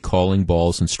longer going to be calling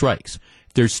balls and strikes.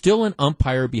 There's still an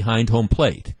umpire behind home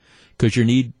plate because you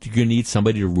need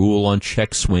somebody to rule on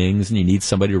check swings, and you need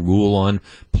somebody to rule on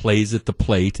plays at the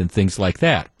plate and things like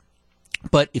that.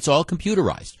 But it's all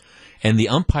computerized. And the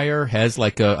umpire has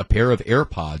like a pair of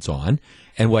AirPods on,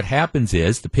 and what happens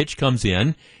is the pitch comes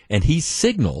in, and he's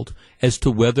signaled as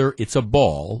to whether it's a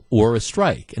ball or a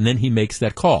strike, and then he makes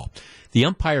that call. The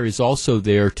umpire is also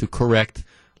there to correct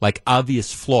like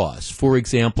obvious flaws. For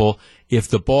example, if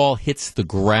the ball hits the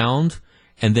ground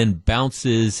and then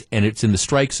bounces and it's in the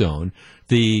strike zone,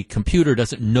 the computer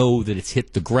doesn't know that it's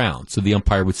hit the ground. So the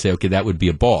umpire would say, okay, that would be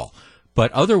a ball.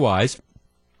 But otherwise,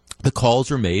 the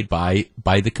calls are made by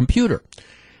the computer.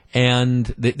 And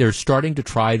they're starting to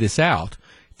try this out.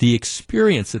 The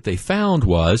experience that they found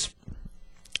was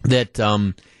that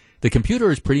the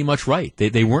computer is pretty much right.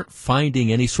 They weren't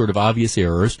finding any sort of obvious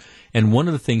errors. And one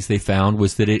of the things they found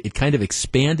was that it kind of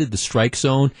expanded the strike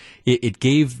zone. It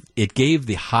gave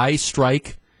the high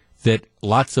strike that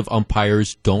lots of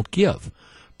umpires don't give.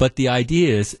 But the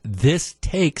idea is this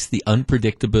takes the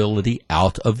unpredictability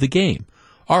out of the game.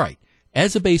 All right.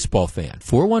 As a baseball fan,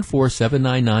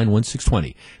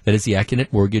 414-799-1620. That is the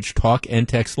Accunet Mortgage talk and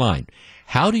text line.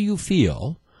 How do you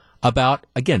feel about,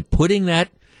 again, putting that,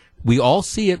 we all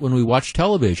see it when we watch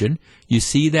television, you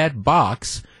see that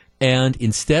box, and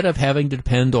instead of having to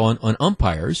depend on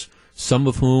umpires, some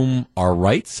of whom are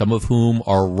right, some of whom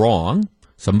are wrong,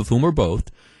 some of whom are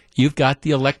both, you've got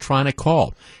the electronic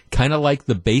call. Kind of like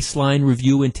the baseline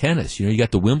review in tennis. You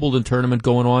got the Wimbledon tournament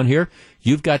going on here.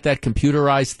 You've got that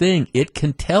computerized thing. It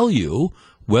can tell you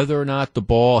whether or not the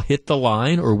ball hit the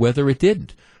line or whether it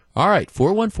didn't. All right,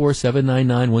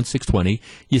 414-799-1620.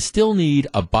 You still need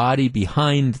a body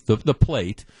behind the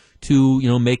plate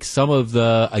to, make some of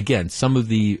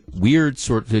the weird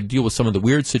to deal with some of the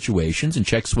weird situations and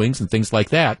check swings and things like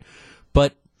that.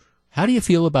 But how do you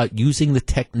feel about using the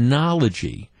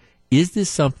technology? Is this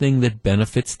something that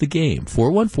benefits the game?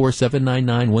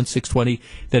 414-799-1620.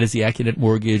 That is the Accunet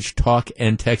Mortgage talk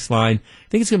and text line. I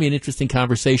think it's going to be an interesting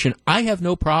conversation. I have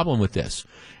no problem with this.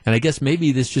 And I guess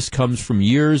maybe this just comes from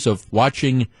years of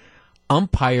watching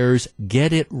umpires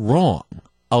get it wrong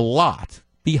a lot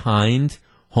behind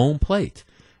home plate.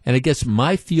 And I guess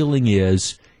my feeling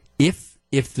is if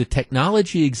the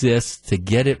technology exists to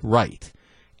get it right,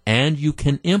 and you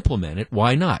can implement it,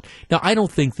 why not? Now, I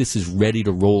don't think this is ready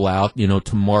to roll out,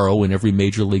 tomorrow in every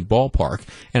major league ballpark.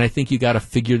 And I think you got to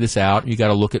figure this out. You got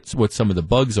to look at what some of the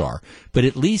bugs are. But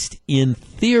at least in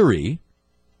theory,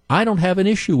 I don't have an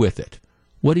issue with it.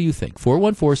 What do you think?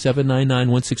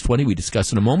 414-799-1620. We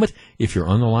discuss in a moment. If you're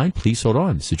on the line, please hold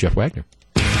on. This is Jeff Wagner.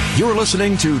 You're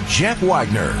listening to Jeff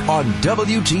Wagner on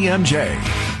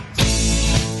WTMJ.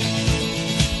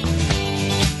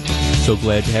 So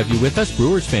glad to have you with us.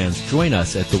 Brewers fans, join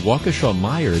us at the Waukesha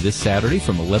Mire this Saturday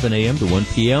from 11 a.m. to 1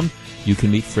 p.m. You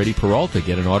can meet Freddie Peralta,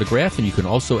 get an autograph, and you can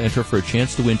also enter for a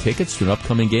chance to win tickets to an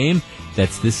upcoming game.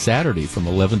 That's this Saturday from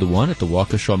 11 to 1 at the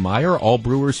Waukesha Mire. All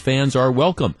Brewers fans are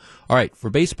welcome. All right,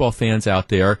 for baseball fans out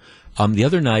there, the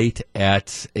other night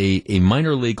at a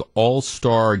minor league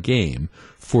all-star game,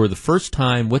 for the first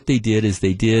time, what they did is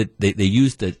they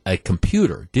used a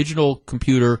computer, digital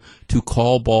computer, to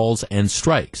call balls and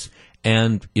strikes.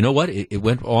 And you know what? It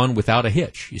went on without a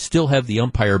hitch. You still have the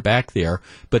umpire back there,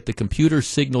 but the computer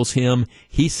signals him.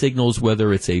 He signals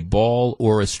whether it's a ball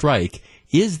or a strike.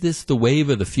 Is this the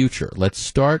wave of the future? Let's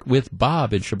start with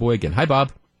Bob in Sheboygan. Hi,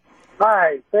 Bob.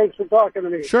 Hi, thanks for talking to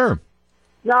me. Sure.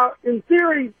 Now, in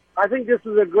theory, I think this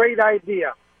is a great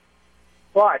idea,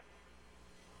 but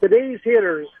today's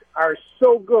hitters are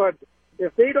so good.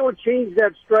 If they don't change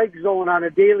that strike zone on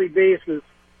a daily basis,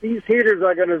 these hitters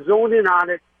are going to zone in on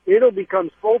it. It'll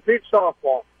become slow pitch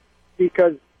softball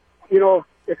because,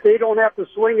 if they don't have to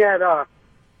swing at a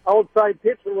outside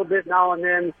pitch a little bit now and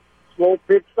then, slow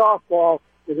pitch softball.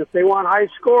 And if they want high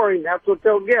scoring, that's what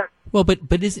they'll get. Well, but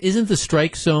isn't the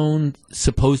strike zone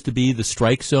supposed to be the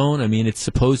strike zone? I mean, it's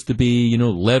supposed to be,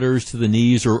 letters to the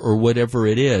knees or whatever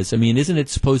it is. I mean, isn't it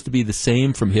supposed to be the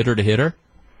same from hitter to hitter?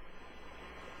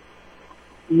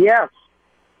 Yes,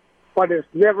 but it's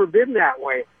never been that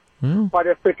way. But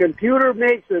if the computer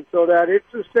makes it so that it's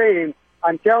the same,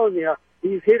 I'm telling you,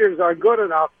 these hitters are good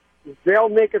enough. They'll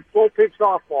make it full pitch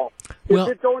softball. If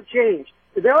it don't change,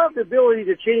 they'll have the ability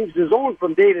to change the zone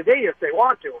from day to day if they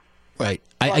want to. Right.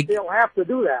 But they'll have to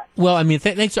do that. Well, I mean,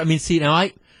 thanks. I mean, see, now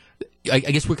I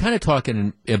guess we're kind of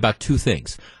talking about two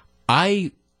things.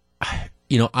 I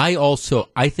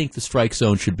think the strike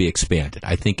zone should be expanded.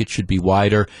 I think it should be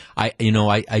wider.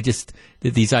 I just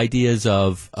these ideas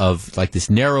of like this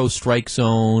narrow strike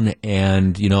zone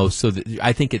and, so that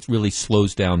I think it really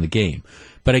slows down the game.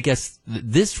 But I guess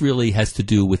this really has to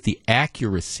do with the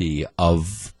accuracy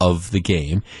of the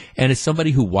game. And as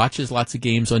somebody who watches lots of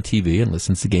games on TV and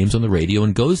listens to games on the radio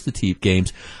and goes to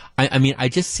games, I mean, I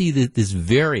just see this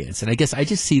variance. And I guess I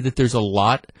just see that there's a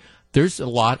lot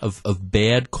of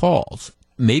bad calls.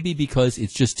 Maybe because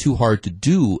it's just too hard to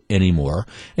do anymore.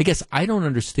 I guess I don't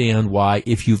understand why,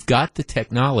 if you've got the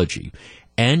technology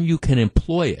and you can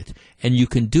employ it and you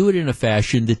can do it in a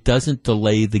fashion that doesn't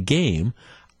delay the game,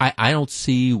 I don't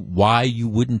see why you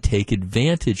wouldn't take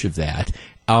advantage of that.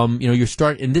 You're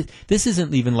starting, and this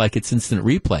isn't even like it's instant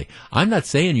replay. I'm not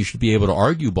saying you should be able to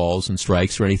argue balls and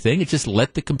strikes or anything. It's just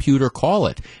let the computer call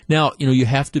it. Now, you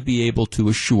have to be able to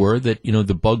assure that,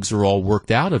 the bugs are all worked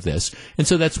out of this. And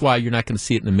so that's why you're not going to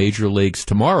see it in the major leagues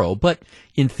tomorrow. But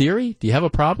in theory, do you have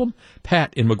a problem?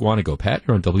 Pat in Mugwanago. Pat,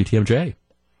 you're on WTMJ.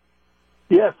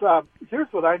 Yes,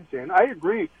 here's what I'm saying. I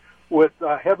agree with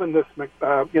having this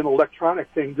electronic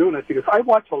thing doing it, because I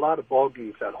watch a lot of ball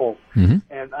games at home,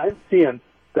 and I'm seeing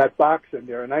that box in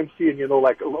there, and I'm seeing,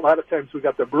 like a lot of times we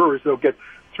got the Brewers, they'll get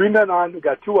 3 men on, we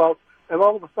got 2 outs, and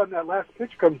all of a sudden that last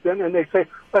pitch comes in, and they say,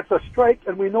 that's a strike,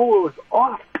 and we know it was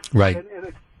off. Right.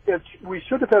 And we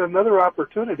should have had another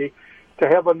opportunity to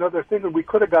have another thing, and we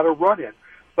could have got a run in.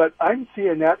 But I'm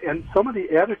seeing that, and some of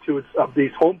the attitudes of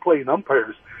these home playing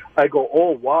umpires, I go,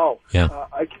 oh, wow. Yeah.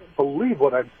 I can't believe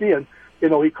what I'm seeing. He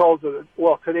calls it,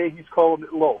 today he's calling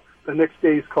it low. The next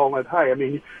day he's calling it high. I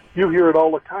mean, you hear it all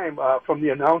the time from the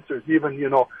announcers, even,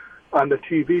 on the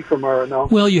TV from our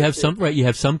announcers. Well, you have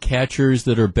some catchers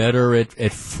that are better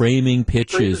at framing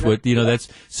pitches. That's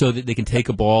so that they can take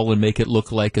a ball and make it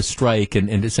look like a strike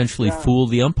and essentially fool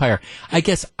the umpire. I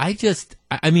guess I'm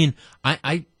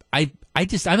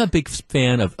a big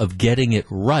fan of getting it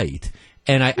right.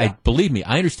 And I believe me,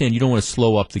 I understand you don't want to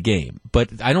slow up the game,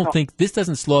 but I don't think this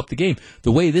doesn't slow up the game.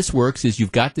 The way this works is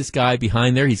you've got this guy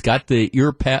behind there, he's got the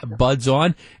ear buds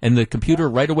on, and the computer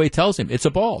right away tells him it's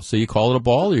a ball. So you call it a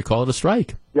ball or you call it a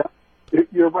strike. Yeah,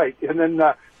 you're right. And then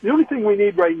the only thing we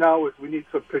need right now is we need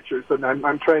some pitchers, and I'm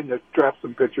trying to draft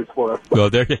some pitchers for us. Well,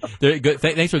 there. Good.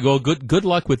 Thanks for going. Good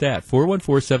luck with that.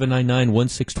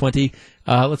 414-799-1620.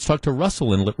 Let's talk to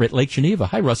Russell in Lake Geneva.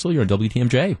 Hi, Russell. You're on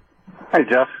WTMJ. Hi,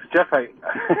 Jeff. I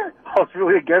was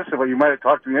really against it, but you might have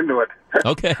talked me into it.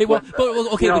 Okay. Well,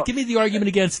 give me the argument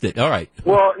against it. All right.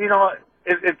 Well,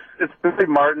 it's Billy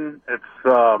Martin, it's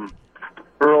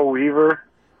Earl Weaver,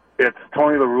 it's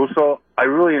Tony La Russa. I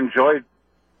really enjoyed,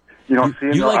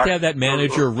 seeing. You like to have that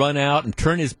manager run out and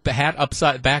turn his hat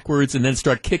upside backwards and then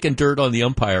start kicking dirt on the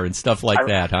umpire and stuff like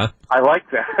that, huh? I like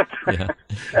that. Yeah.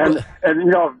 and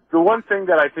the one thing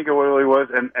that I think it really was,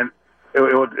 and it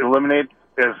would eliminate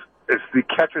is the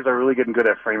catchers are really getting good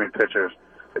at framing pitches,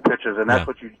 and that's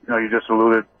what you just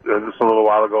alluded just a little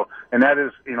while ago, and that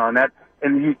is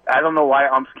I don't know why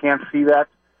umps can't see that,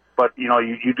 But,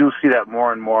 you do see that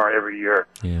more and more every year.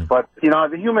 Yeah. But,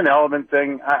 the human element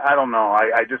thing, I don't know.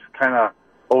 I just kind of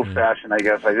old-fashioned, I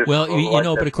guess. Well,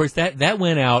 but of course that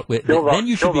went out. Then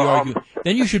you should be arguing.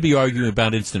 Then you should be arguing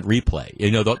about instant replay.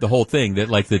 The whole thing that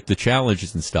like the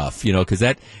challenges and stuff. Because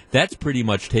that's pretty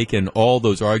much taken all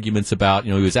those arguments about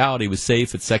he was out, he was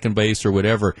safe at second base or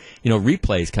whatever.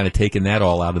 Replay's kind of taken that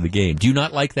all out of the game. Do you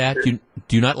not like that? Do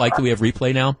you not like that we have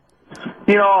replay now?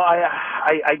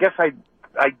 I guess I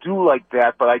do like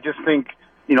that, but I just think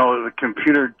the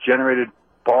computer-generated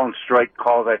ball and strike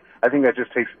calls. I think that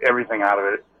just takes everything out of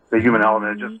it. The human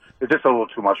element. It's just a little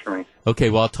too much for me. Okay,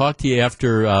 well, I'll talk to you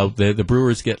after the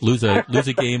Brewers lose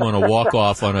a game on a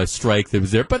walk-off on a strike that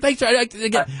was there. But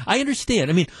I understand.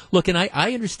 I mean, look, and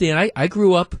I understand. I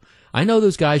grew up. I know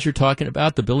those guys you're talking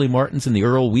about, the Billy Martins and the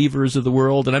Earl Weavers of the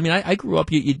world. And I mean, I grew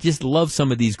up. You just love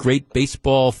some of these great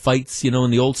baseball fights,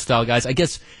 and the old style guys. I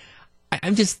guess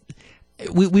I'm just.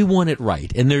 We want it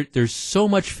right, and there's so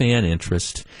much fan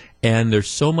interest, and there's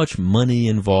so much money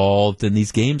involved, and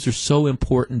these games are so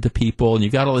important to people, and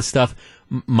you've got all this stuff.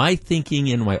 My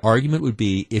thinking and my argument would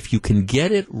be, if you can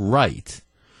get it right,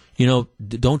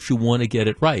 don't you want to get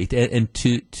it right? And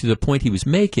to the point he was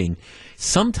making,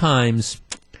 sometimes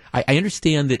I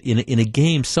understand that in a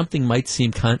game something might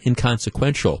seem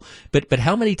inconsequential, but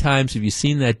how many times have you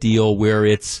seen that deal where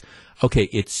it's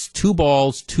 2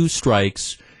 balls, 2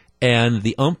 strikes, and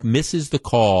the ump misses the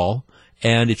call,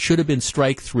 and it should have been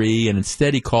strike 3, and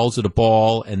instead he calls it a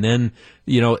ball, and then,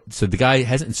 so the guy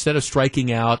instead of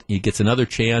striking out, he gets another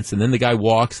chance, and then the guy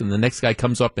walks, and the next guy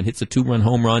comes up and hits a 2-run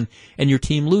home run, and your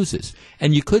team loses.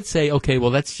 And you could say, okay,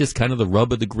 well, that's just kind of the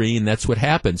rub of the green, that's what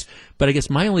happens. But I guess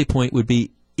my only point would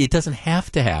be, it doesn't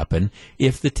have to happen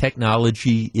if the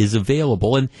technology is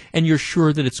available, and you're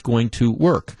sure that it's going to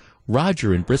work.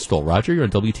 Roger in Bristol. Roger, you're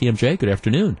on WTMJ. Good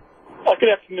afternoon. Good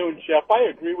afternoon, Jeff. I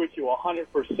agree with you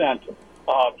 100%.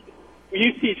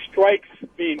 You see strikes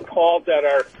being called that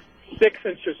are 6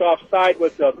 inches offside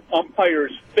with the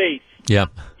umpire's face,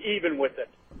 even with it.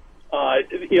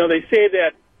 They say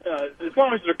that as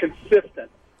long as they're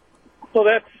consistent. So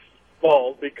that's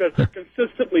bold because they're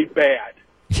consistently bad.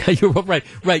 Yeah, you're right.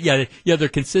 Right, yeah, they're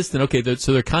consistent. Okay,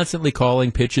 so they're constantly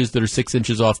calling pitches that are 6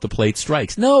 inches off the plate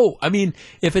strikes. No, I mean,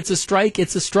 if it's a strike,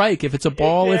 it's a strike. If it's a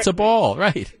ball, It's a ball,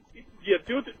 right? Yeah,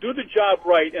 do the job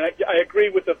right, and I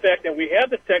agree with the fact that we have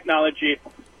the technology.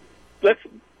 Let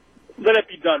it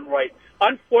be done right.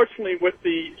 Unfortunately, with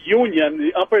the union,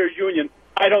 the umpires union,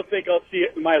 I don't think I'll see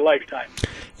it in my lifetime.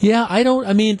 Yeah, I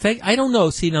don't know.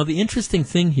 See, now the interesting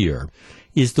thing here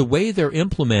is the way they're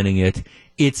implementing it.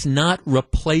 It's not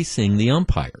replacing the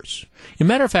umpires. As a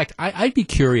matter of fact, I'd be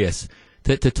curious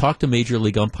to talk to Major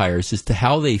League umpires as to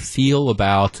how they feel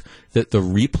about the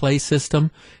replay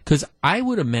system, because I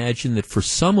would imagine that for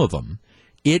some of them,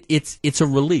 it's a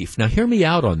relief. Now, hear me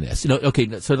out on this.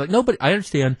 So like I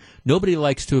understand nobody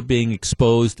likes to being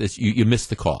exposed as you missed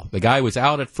the call. The guy was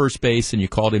out at first base and you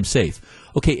called him safe.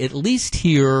 Okay, at least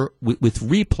here with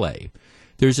replay,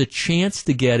 there's a chance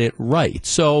to get it right.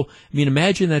 So, I mean,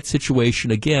 imagine that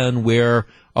situation again where,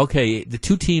 okay, the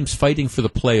two teams fighting for the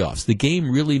playoffs. The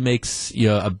game really makes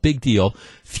a big deal.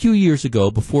 A few years ago,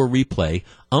 before replay,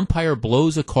 umpire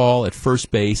blows a call at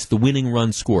first base, the winning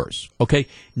run scores. Okay,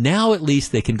 now at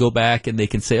least they can go back and they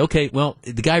can say, okay, well,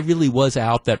 the guy really was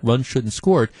out, that run shouldn't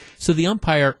score it. So the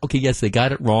umpire, okay, yes, they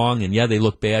got it wrong, and yeah, they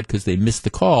look bad because they missed the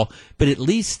call, but at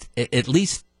least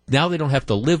now they don't have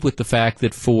to live with the fact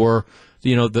that for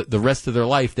the rest of their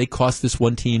life, they cost this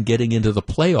one team getting into the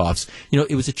playoffs.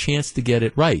 It was a chance to get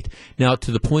it right. Now,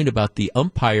 to the point about the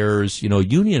umpires,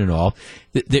 union and all,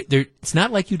 it's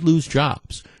not like you'd lose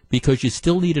jobs because you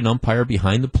still need an umpire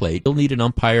behind the plate. You'll need an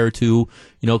umpire to,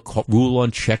 rule on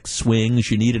check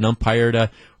swings. You need an umpire to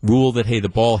rule that, hey, the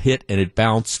ball hit and it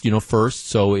bounced, first,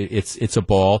 so it's a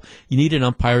ball. You need an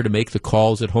umpire to make the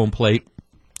calls at home plate.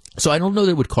 So I don't know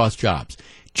that it would cost jobs.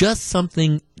 Just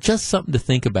something to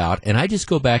think about. And I just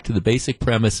go back to the basic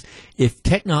premise. If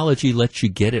technology lets you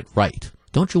get it right,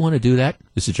 don't you want to do that?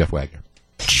 This is Jeff Wagner.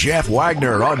 Jeff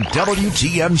Wagner on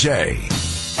WTMJ.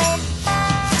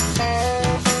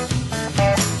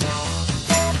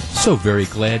 So very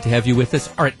glad to have you with us.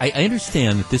 All right, I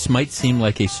understand that this might seem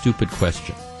like a stupid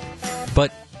question,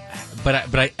 but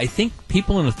I think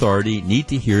people in authority need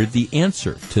to hear the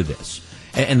answer to this.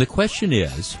 And the question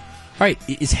is, all right,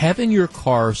 is having your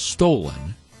car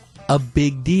stolen a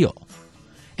big deal?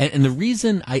 And the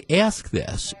reason I ask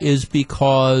this is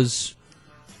because,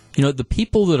 the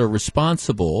people that are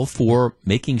responsible for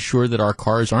making sure that our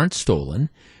cars aren't stolen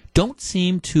don't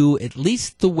seem to, at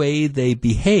least the way they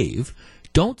behave,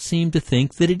 don't seem to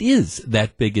think that it is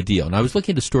that big a deal. And I was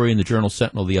looking at a story in the Journal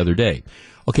Sentinel the other day.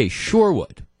 Okay,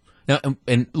 Shorewood. Now,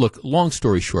 and look, long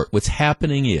story short, what's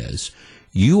happening is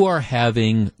you are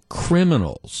having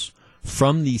criminals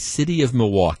from the city of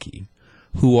Milwaukee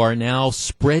who are now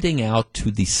spreading out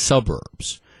to the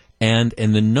suburbs. And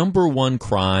the number one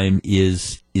crime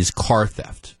is car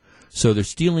theft. So they're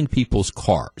stealing people's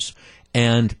cars.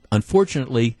 And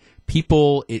unfortunately,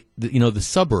 people, the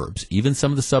suburbs, even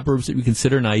some of the suburbs that we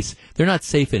consider nice, they're not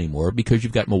safe anymore because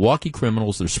you've got Milwaukee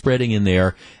criminals that are spreading in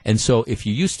there. And so if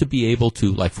you used to be able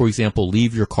to, like, for example,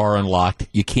 leave your car unlocked,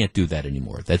 you can't do that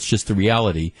anymore. That's just the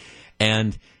reality.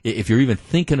 And if you're even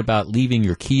thinking about leaving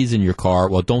your keys in your car,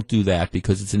 well, don't do that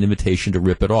because it's an invitation to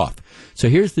rip it off. So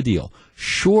here's the deal.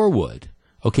 Shorewood,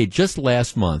 okay, just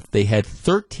last month, they had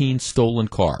 13 stolen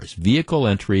cars, vehicle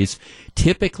entries,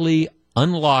 typically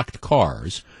unlocked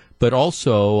cars, but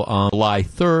also on July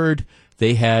 3rd,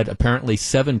 they had apparently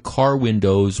 7 car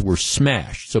windows were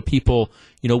smashed. So people,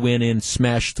 went in,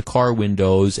 smashed the car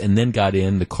windows, and then got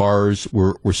in. The cars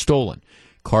were stolen.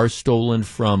 Cars stolen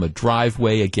from a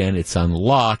driveway. Again, it's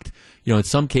unlocked. In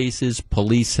some cases,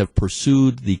 police have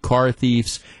pursued the car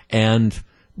thieves, and,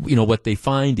 what they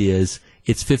find is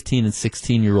it's 15 and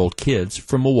 16-year-old kids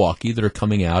from Milwaukee that are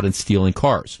coming out and stealing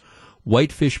cars.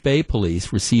 Whitefish Bay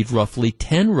police received roughly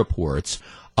 10 reports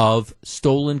of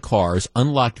stolen cars,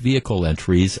 unlocked vehicle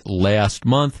entries last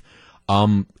month.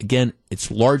 Again, it's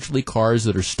largely cars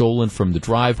that are stolen from the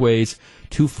driveways.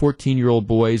 2 14-year-old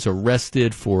boys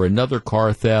arrested for another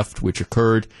car theft, which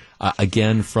occurred,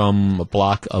 again, from a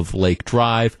block of Lake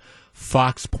Drive.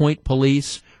 Fox Point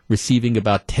police receiving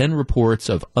about 10 reports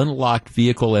of unlocked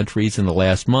vehicle entries in the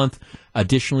last month.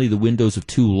 Additionally, the windows of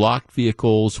 2 locked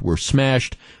vehicles were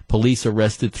smashed. Police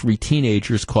arrested 3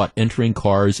 teenagers caught entering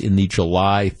cars in the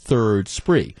July 3rd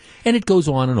spree. And it goes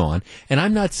on. And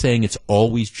I'm not saying it's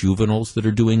always juveniles that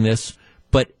are doing this,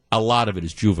 but a lot of it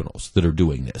is juveniles that are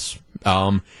doing this.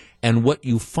 And what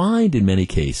you find in many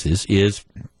cases is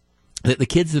that the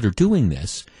kids that are doing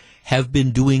this have been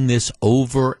doing this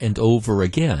over and over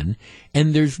again,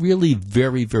 and there's really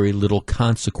very, very little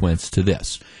consequence to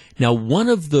this. Now, one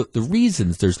of the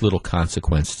reasons there's little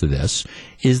consequence to this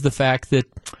is the fact that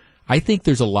I think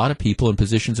there's a lot of people in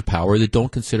positions of power that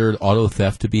don't consider auto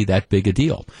theft to be that big a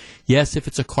deal. Yes, if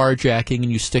it's a carjacking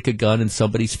and you stick a gun in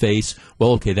somebody's face,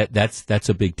 well, okay, that's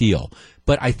a big deal.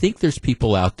 But I think there's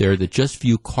people out there that just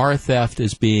view car theft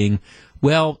as being,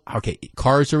 well, okay,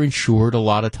 cars are insured a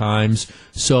lot of times,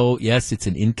 so yes, it's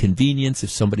an inconvenience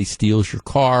if somebody steals your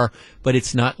car, but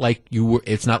it's not like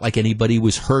anybody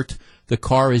was hurt. The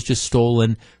car is just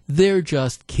stolen. They're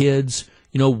just kids.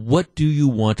 What do you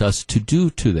want us to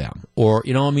do to them? Or,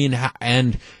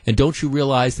 and don't you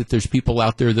realize that there's people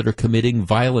out there that are committing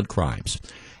violent crimes?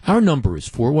 Our number is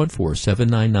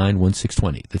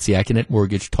 414-799-1620. That's the Acunet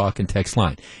Mortgage Talk and Text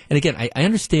line. And again, I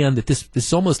understand that this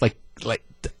is almost like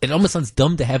it almost sounds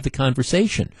dumb to have the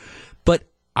conversation, but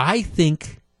I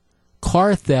think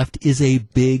car theft is a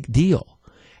big deal.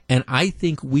 And I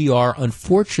think we are,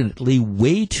 unfortunately,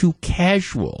 way too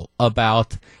casual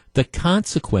about the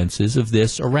consequences of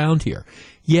this around here.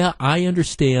 Yeah, I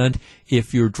understand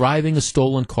if you're driving a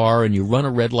stolen car and you run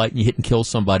a red light and you hit and kill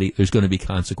somebody, there's going to be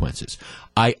consequences.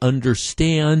 I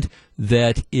understand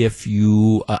that if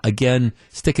you, again,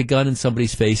 stick a gun in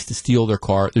somebody's face to steal their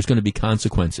car, there's going to be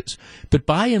consequences. But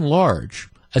by and large,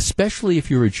 especially if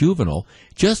you're a juvenile,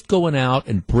 just going out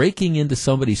and breaking into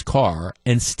somebody's car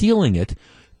and stealing it,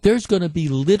 there's going to be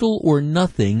little or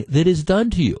nothing that is done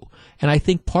to you. And I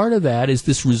think part of that is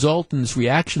this result and this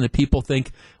reaction that people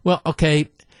think, well, okay,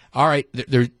 all right,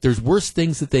 there's worse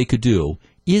things that they could do.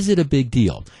 Is it a big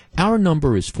deal? Our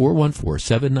number is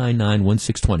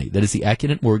 414-799-1620. That is the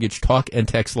Acunet Mortgage Talk and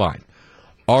Text line.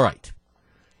 All right.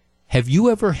 Have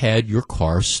you ever had your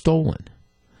car stolen?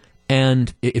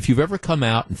 And if you've ever come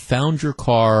out and found your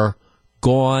car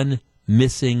gone,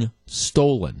 missing,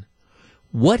 stolen,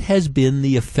 what has been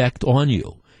the effect on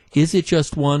you? Is it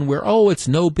just one where, oh, it's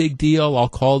no big deal, I'll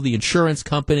call the insurance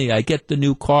company, I get the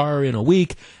new car in a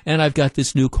week, and I've got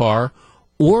this new car?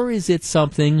 Or is it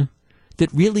something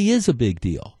that really is a big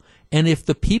deal? And if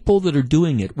the people that are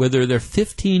doing it, whether they're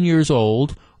 15 years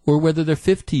old or whether they're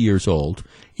 50 years old,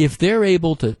 if they're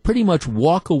able to pretty much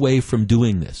walk away from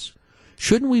doing this,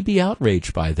 shouldn't we be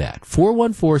outraged by that?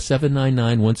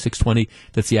 414-799-1620.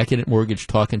 That's the Acunet Mortgage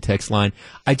Talk and Text line.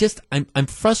 I'm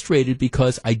frustrated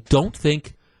because I don't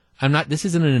think, this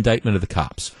isn't an indictment of the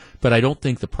cops, but I don't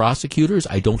think the prosecutors,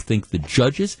 I don't think the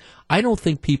judges, I don't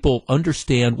think people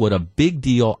understand what a big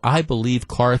deal I believe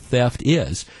car theft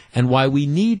is and why we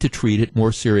need to treat it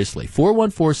more seriously.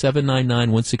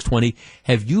 414-799-1620.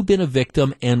 Have you been a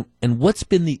victim, and what's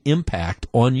been the impact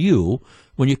on you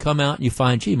when you come out and you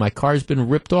find, gee, my car's been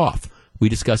ripped off? We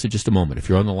discuss it in just a moment. If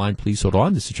you're on the line, please hold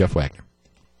on. This is Jeff Wagner.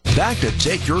 Back to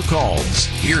take your calls.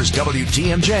 Here's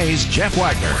WTMJ's Jeff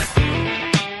Wagner.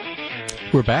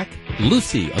 We're back.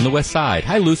 Lucy on the west side.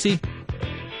 Hi, Lucy.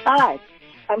 Hi.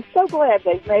 I'm so glad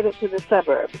they've made it to the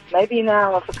suburbs. Maybe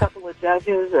now if a couple of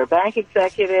judges or bank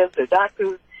executives or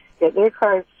doctors get their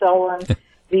cars stolen,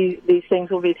 these things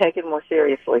will be taken more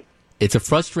seriously. It's a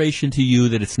frustration to you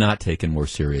that it's not taken more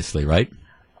seriously, right?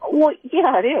 Well,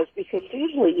 yeah, it is, because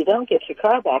usually you don't get your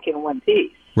car back in one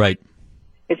piece. Right.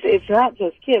 It's not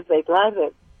just kids. They drive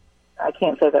it, I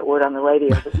can't say that word on the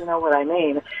radio, but you know what I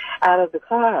mean, out of the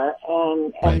car,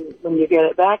 and when you get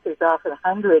it back, there's often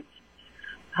hundreds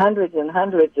and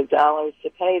hundreds of dollars to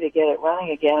pay to get it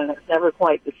running again, and it's never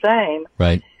quite the same.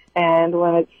 Right. And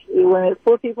when it's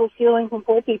poor people stealing from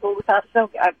poor people, the cops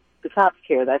don't. The cops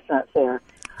care. That's not fair.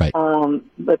 Right.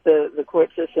 But the court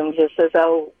system just says,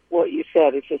 oh, what you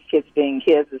said, it's just kids being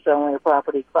kids. It's only a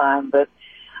property crime. But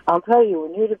I'll tell you,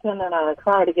 when you're dependent on a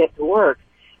car to get to work,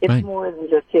 it's more than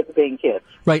just kids being kids.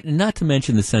 Right, and not to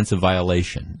mention the sense of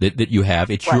violation that you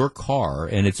have. It's your car,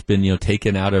 and it's been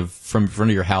taken out from front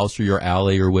of your house or your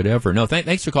alley or whatever. No,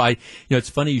 thanks for calling. It's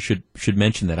funny you should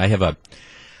mention that. I have an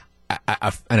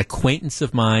acquaintance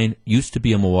of mine, used to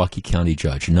be a Milwaukee County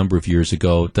judge a number of years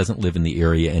ago, doesn't live in the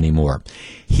area anymore.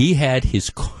 He had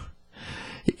his car.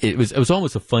 It was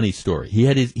almost a funny story. He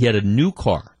had a new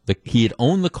car. He had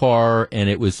owned the car, and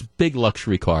it was a big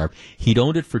luxury car. He'd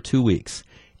owned it for 2 weeks.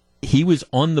 He was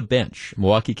on the bench,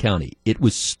 Milwaukee County. It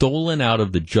was stolen out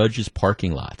of the judge's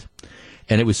parking lot,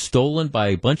 and it was stolen by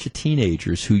a bunch of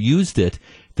teenagers who used it.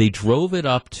 They drove it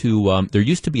up to, there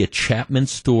used to be a Chapman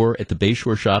store at the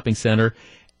Bayshore Shopping Center,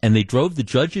 and they drove the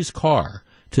judge's car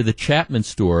to the Chapman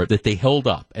store that they held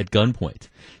up at gunpoint.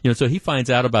 So he finds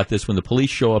out about this when the police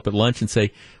show up at lunch and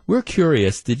say, we're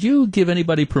curious, did you give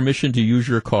anybody permission to use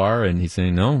your car? And he's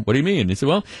saying, no. What do you mean? He said,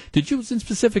 well, did you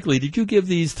give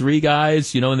these three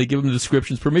guys, and they give them the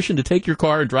descriptions, permission to take your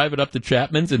car and drive it up to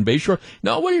Chapman's in Bayshore?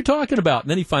 No, what are you talking about?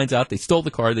 And then he finds out they stole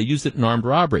the car, they used it in armed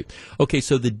robbery. Okay,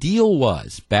 so the deal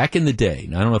was, back in the day,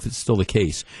 and I don't know if it's still the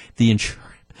case, the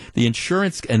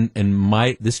insurance and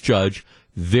this judge,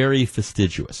 very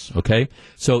fastidious. Okay,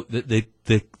 so the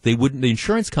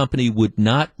insurance company would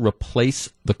not replace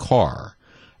the car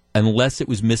unless it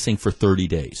was missing for 30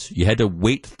 days. You had to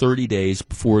wait 30 days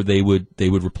before they would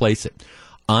replace it.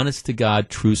 Honest to God,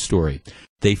 true story.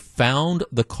 They found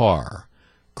the car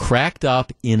cracked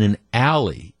up in an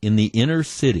alley in the inner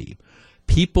city.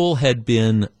 People had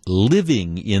been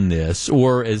living in this,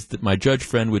 or as my judge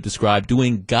friend would describe,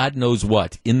 doing God knows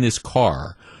what in this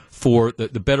car for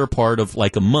the better part of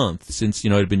like a month since,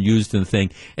 it had been used in the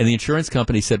thing. And the insurance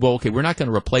company said, well, okay, we're not going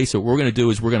to replace it. What we're going to do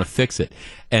is we're going to fix it.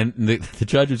 And the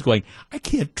judge was going, I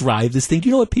can't drive this thing. Do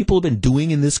you know what people have been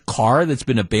doing in this car that's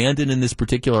been abandoned in this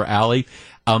particular alley?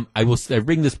 I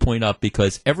bring this point up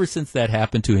because ever since that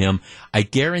happened to him, I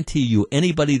guarantee you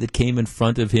anybody that came in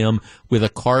front of him with a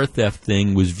car theft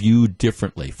thing was viewed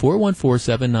differently.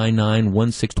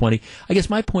 414-799-1620. I guess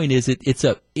my point is it is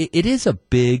a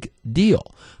big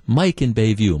deal. Mike in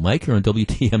Bayview. Mike, you're on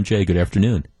WTMJ. Good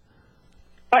afternoon.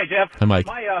 Hi, Jeff. Hi, Mike.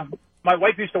 My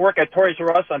wife used to work at Toys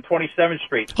R Us on 27th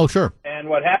Street. Oh, sure. And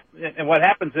what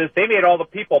happens is they made all the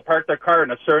people park their car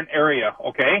in a certain area,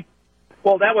 okay?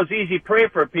 Well, that was easy prey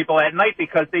for people at night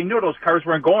because they knew those cars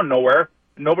weren't going nowhere.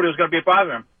 And nobody was going to be bothering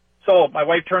them. So my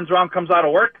wife turns around, comes out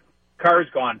of work, car is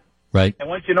gone. Right. And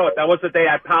once you know it, that was the day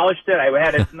I polished it. I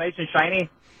had it nice and shiny.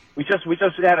 We just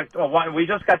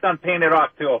got done paying it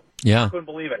off too. Yeah. I couldn't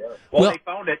believe it. Well, they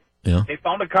found it. Yeah. They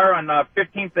found the car on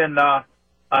 15th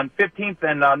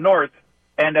and North,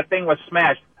 and the thing was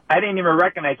smashed. I didn't even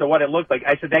recognize what it looked like.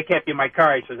 I said, that can't be my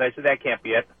car. I said, that can't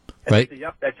be it. And right. They said,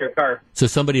 yep, that's your car. So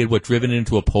somebody had driven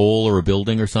into a pole or a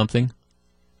building or something?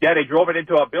 Yeah, they drove it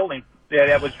into a building. Yeah,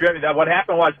 that was driven. What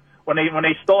happened was when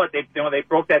they stole it, they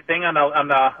broke that thing on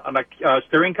the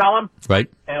steering column. Right.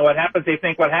 And what happens? They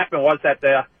think what happened was that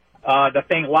the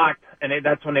thing locked, and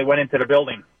that's when they went into the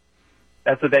building.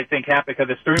 That's what they think happened because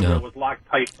the steering wheel was locked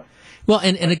tight. Well,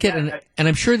 and again, and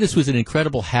I'm sure this was an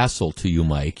incredible hassle to you,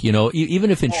 Mike.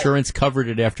 Even if insurance covered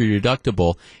it after your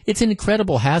deductible, it's an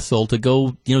incredible hassle to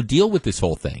go, deal with this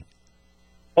whole thing.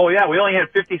 Oh yeah, we only had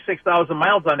 56,000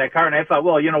 miles on that car, and I thought,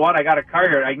 well, you know what? I got a car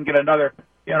here. I can get another,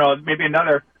 maybe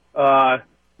another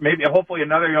maybe hopefully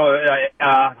another,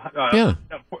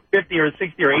 50 or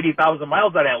 60 or 80,000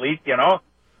 miles on at least,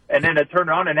 and then to turn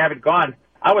around and have it gone.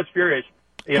 I was furious,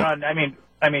 and I mean,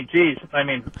 geez,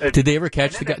 did they ever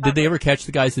catch Did they ever catch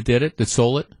the guys that did it, that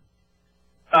stole it?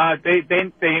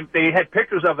 They had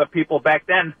pictures of the people back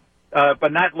then,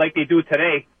 but not like they do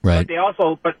today. Right. But they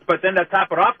also, but then to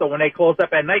top it off, though, when they closed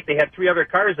up at night, they had 3 other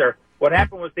cars there. What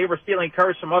happened was they were stealing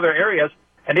cars from other areas,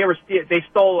 and they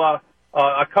stole a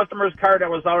customer's car that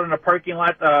was out in the parking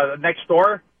lot next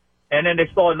door, and then they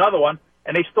stole another one,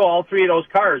 and they stole all 3 of those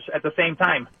cars at the same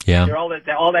time. Yeah. They're all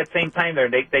that same time there.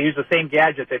 They use the same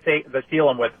gadget they steal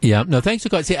them with. Yeah. No, thanks for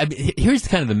calling. See, here's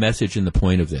kind of the message and the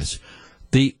point of this.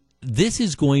 This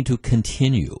is going to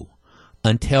continue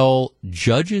until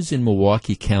judges in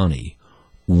Milwaukee County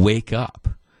wake up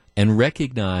and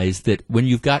recognize that when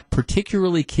you've got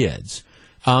particularly kids,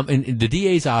 and the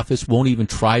DA's office won't even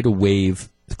try to waive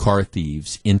car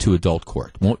thieves into adult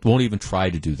court. Won't even try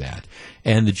to do that.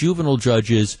 And the juvenile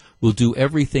judges will do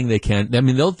everything they can. I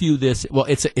mean, they'll view this, well,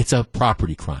 it's a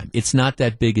property crime. It's not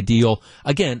that big a deal.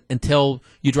 Again, until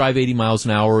you drive 80 miles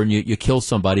an hour and you kill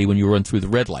somebody when you run through the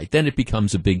red light, then it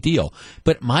becomes a big deal.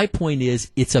 But my point is,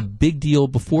 it's a big deal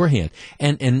beforehand.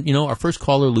 And our first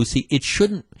caller, Lucy,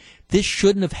 this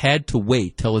shouldn't have had to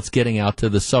wait till it's getting out to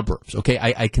the suburbs. Okay,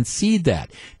 I concede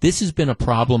that. This has been a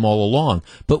problem all along.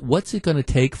 But what's it going to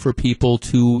take for people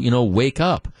to, wake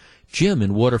up? Jim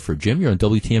in Waterford. Jim, you're on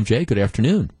WTMJ. Good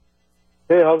afternoon.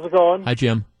 Hey, how's it going? Hi,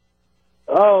 Jim.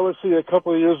 Oh, let's see. A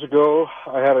couple of years ago,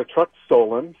 I had a truck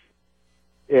stolen.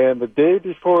 And the day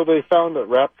before they found it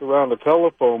wrapped around a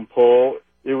telephone pole,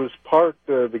 it was parked.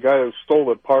 The guy who stole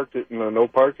it parked it in a no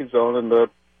parking zone, and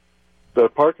the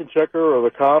parking checker or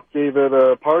the cop gave it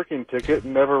a parking ticket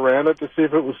and never ran it to see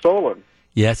if it was stolen.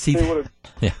 Yeah, see,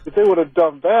 if they would have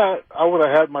done that, I would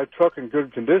have had my truck in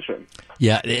good condition.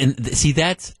 Yeah, and see,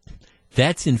 that's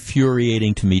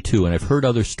infuriating to me too. And I've heard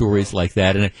other stories like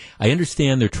that, and I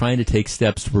understand they're trying to take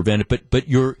steps to prevent it. But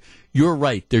you're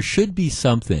right. There should be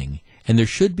something, and there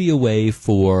should be a way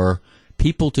for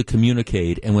people to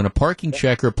communicate. And when a parking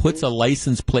checker puts a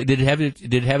license plate, did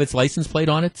it have its license plate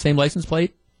on it? Same license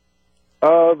plate?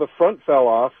 The front fell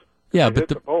off. Yeah, It but hit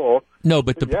the pole. No,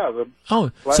 but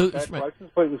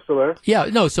license plate was still there. Yeah,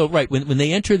 no, so right, when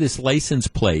they enter this license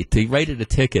plate, they write it a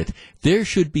ticket, there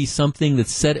should be something that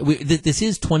said, this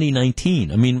is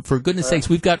 2019. I mean, for goodness sakes,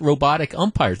 we've got robotic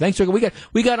umpires. Thanks,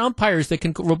 we got umpires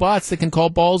robots that can call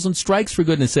balls and strikes, for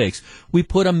goodness sakes. We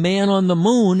put a man on the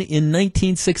moon in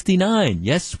 1969.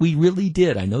 Yes, we really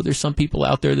did. I know there's some people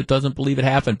out there that doesn't believe it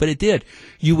happened, but it did.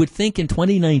 You would think in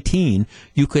 2019,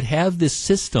 you could have this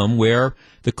system where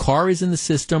the car is in the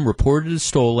system, reported as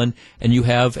stolen, and you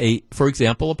have for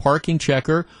example, a parking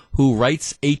checker who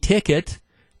writes a ticket,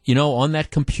 on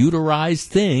that computerized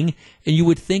thing, and you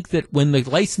would think that when the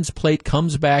license plate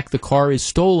comes back, the car is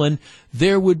stolen,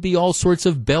 there would be all sorts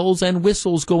of bells and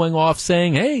whistles going off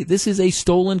saying, hey, this is a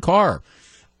stolen car.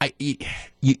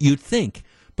 You'd think.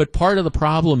 But part of the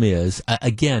problem is,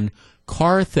 again,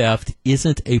 car theft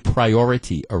isn't a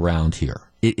priority around here.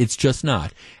 It's just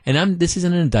not. And this is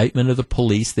an indictment of the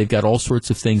police. They've got all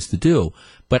sorts of things to do.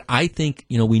 But I think,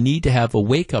 we need to have a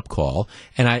wake-up call.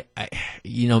 And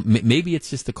maybe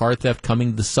it's just the car theft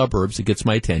coming to the suburbs that gets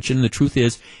my attention. And the truth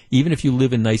is, even if you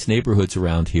live in nice neighborhoods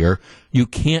around here, you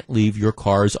can't leave your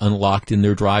cars unlocked in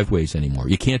their driveways anymore.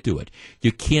 You can't do it.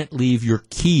 You can't leave your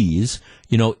keys,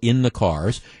 in the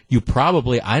cars. You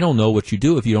probably, I don't know what you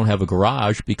do if you don't have a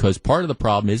garage, because part of the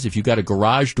problem is if you've got a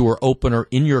garage door opener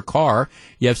in your car,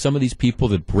 you have some of these people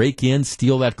that break in,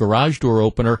 steal that garage door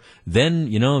opener,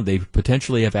 then, they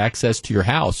potentially have access to your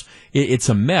house. It's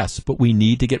a mess, but we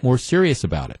need to get more serious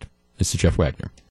about it. This is Jeff Wagner.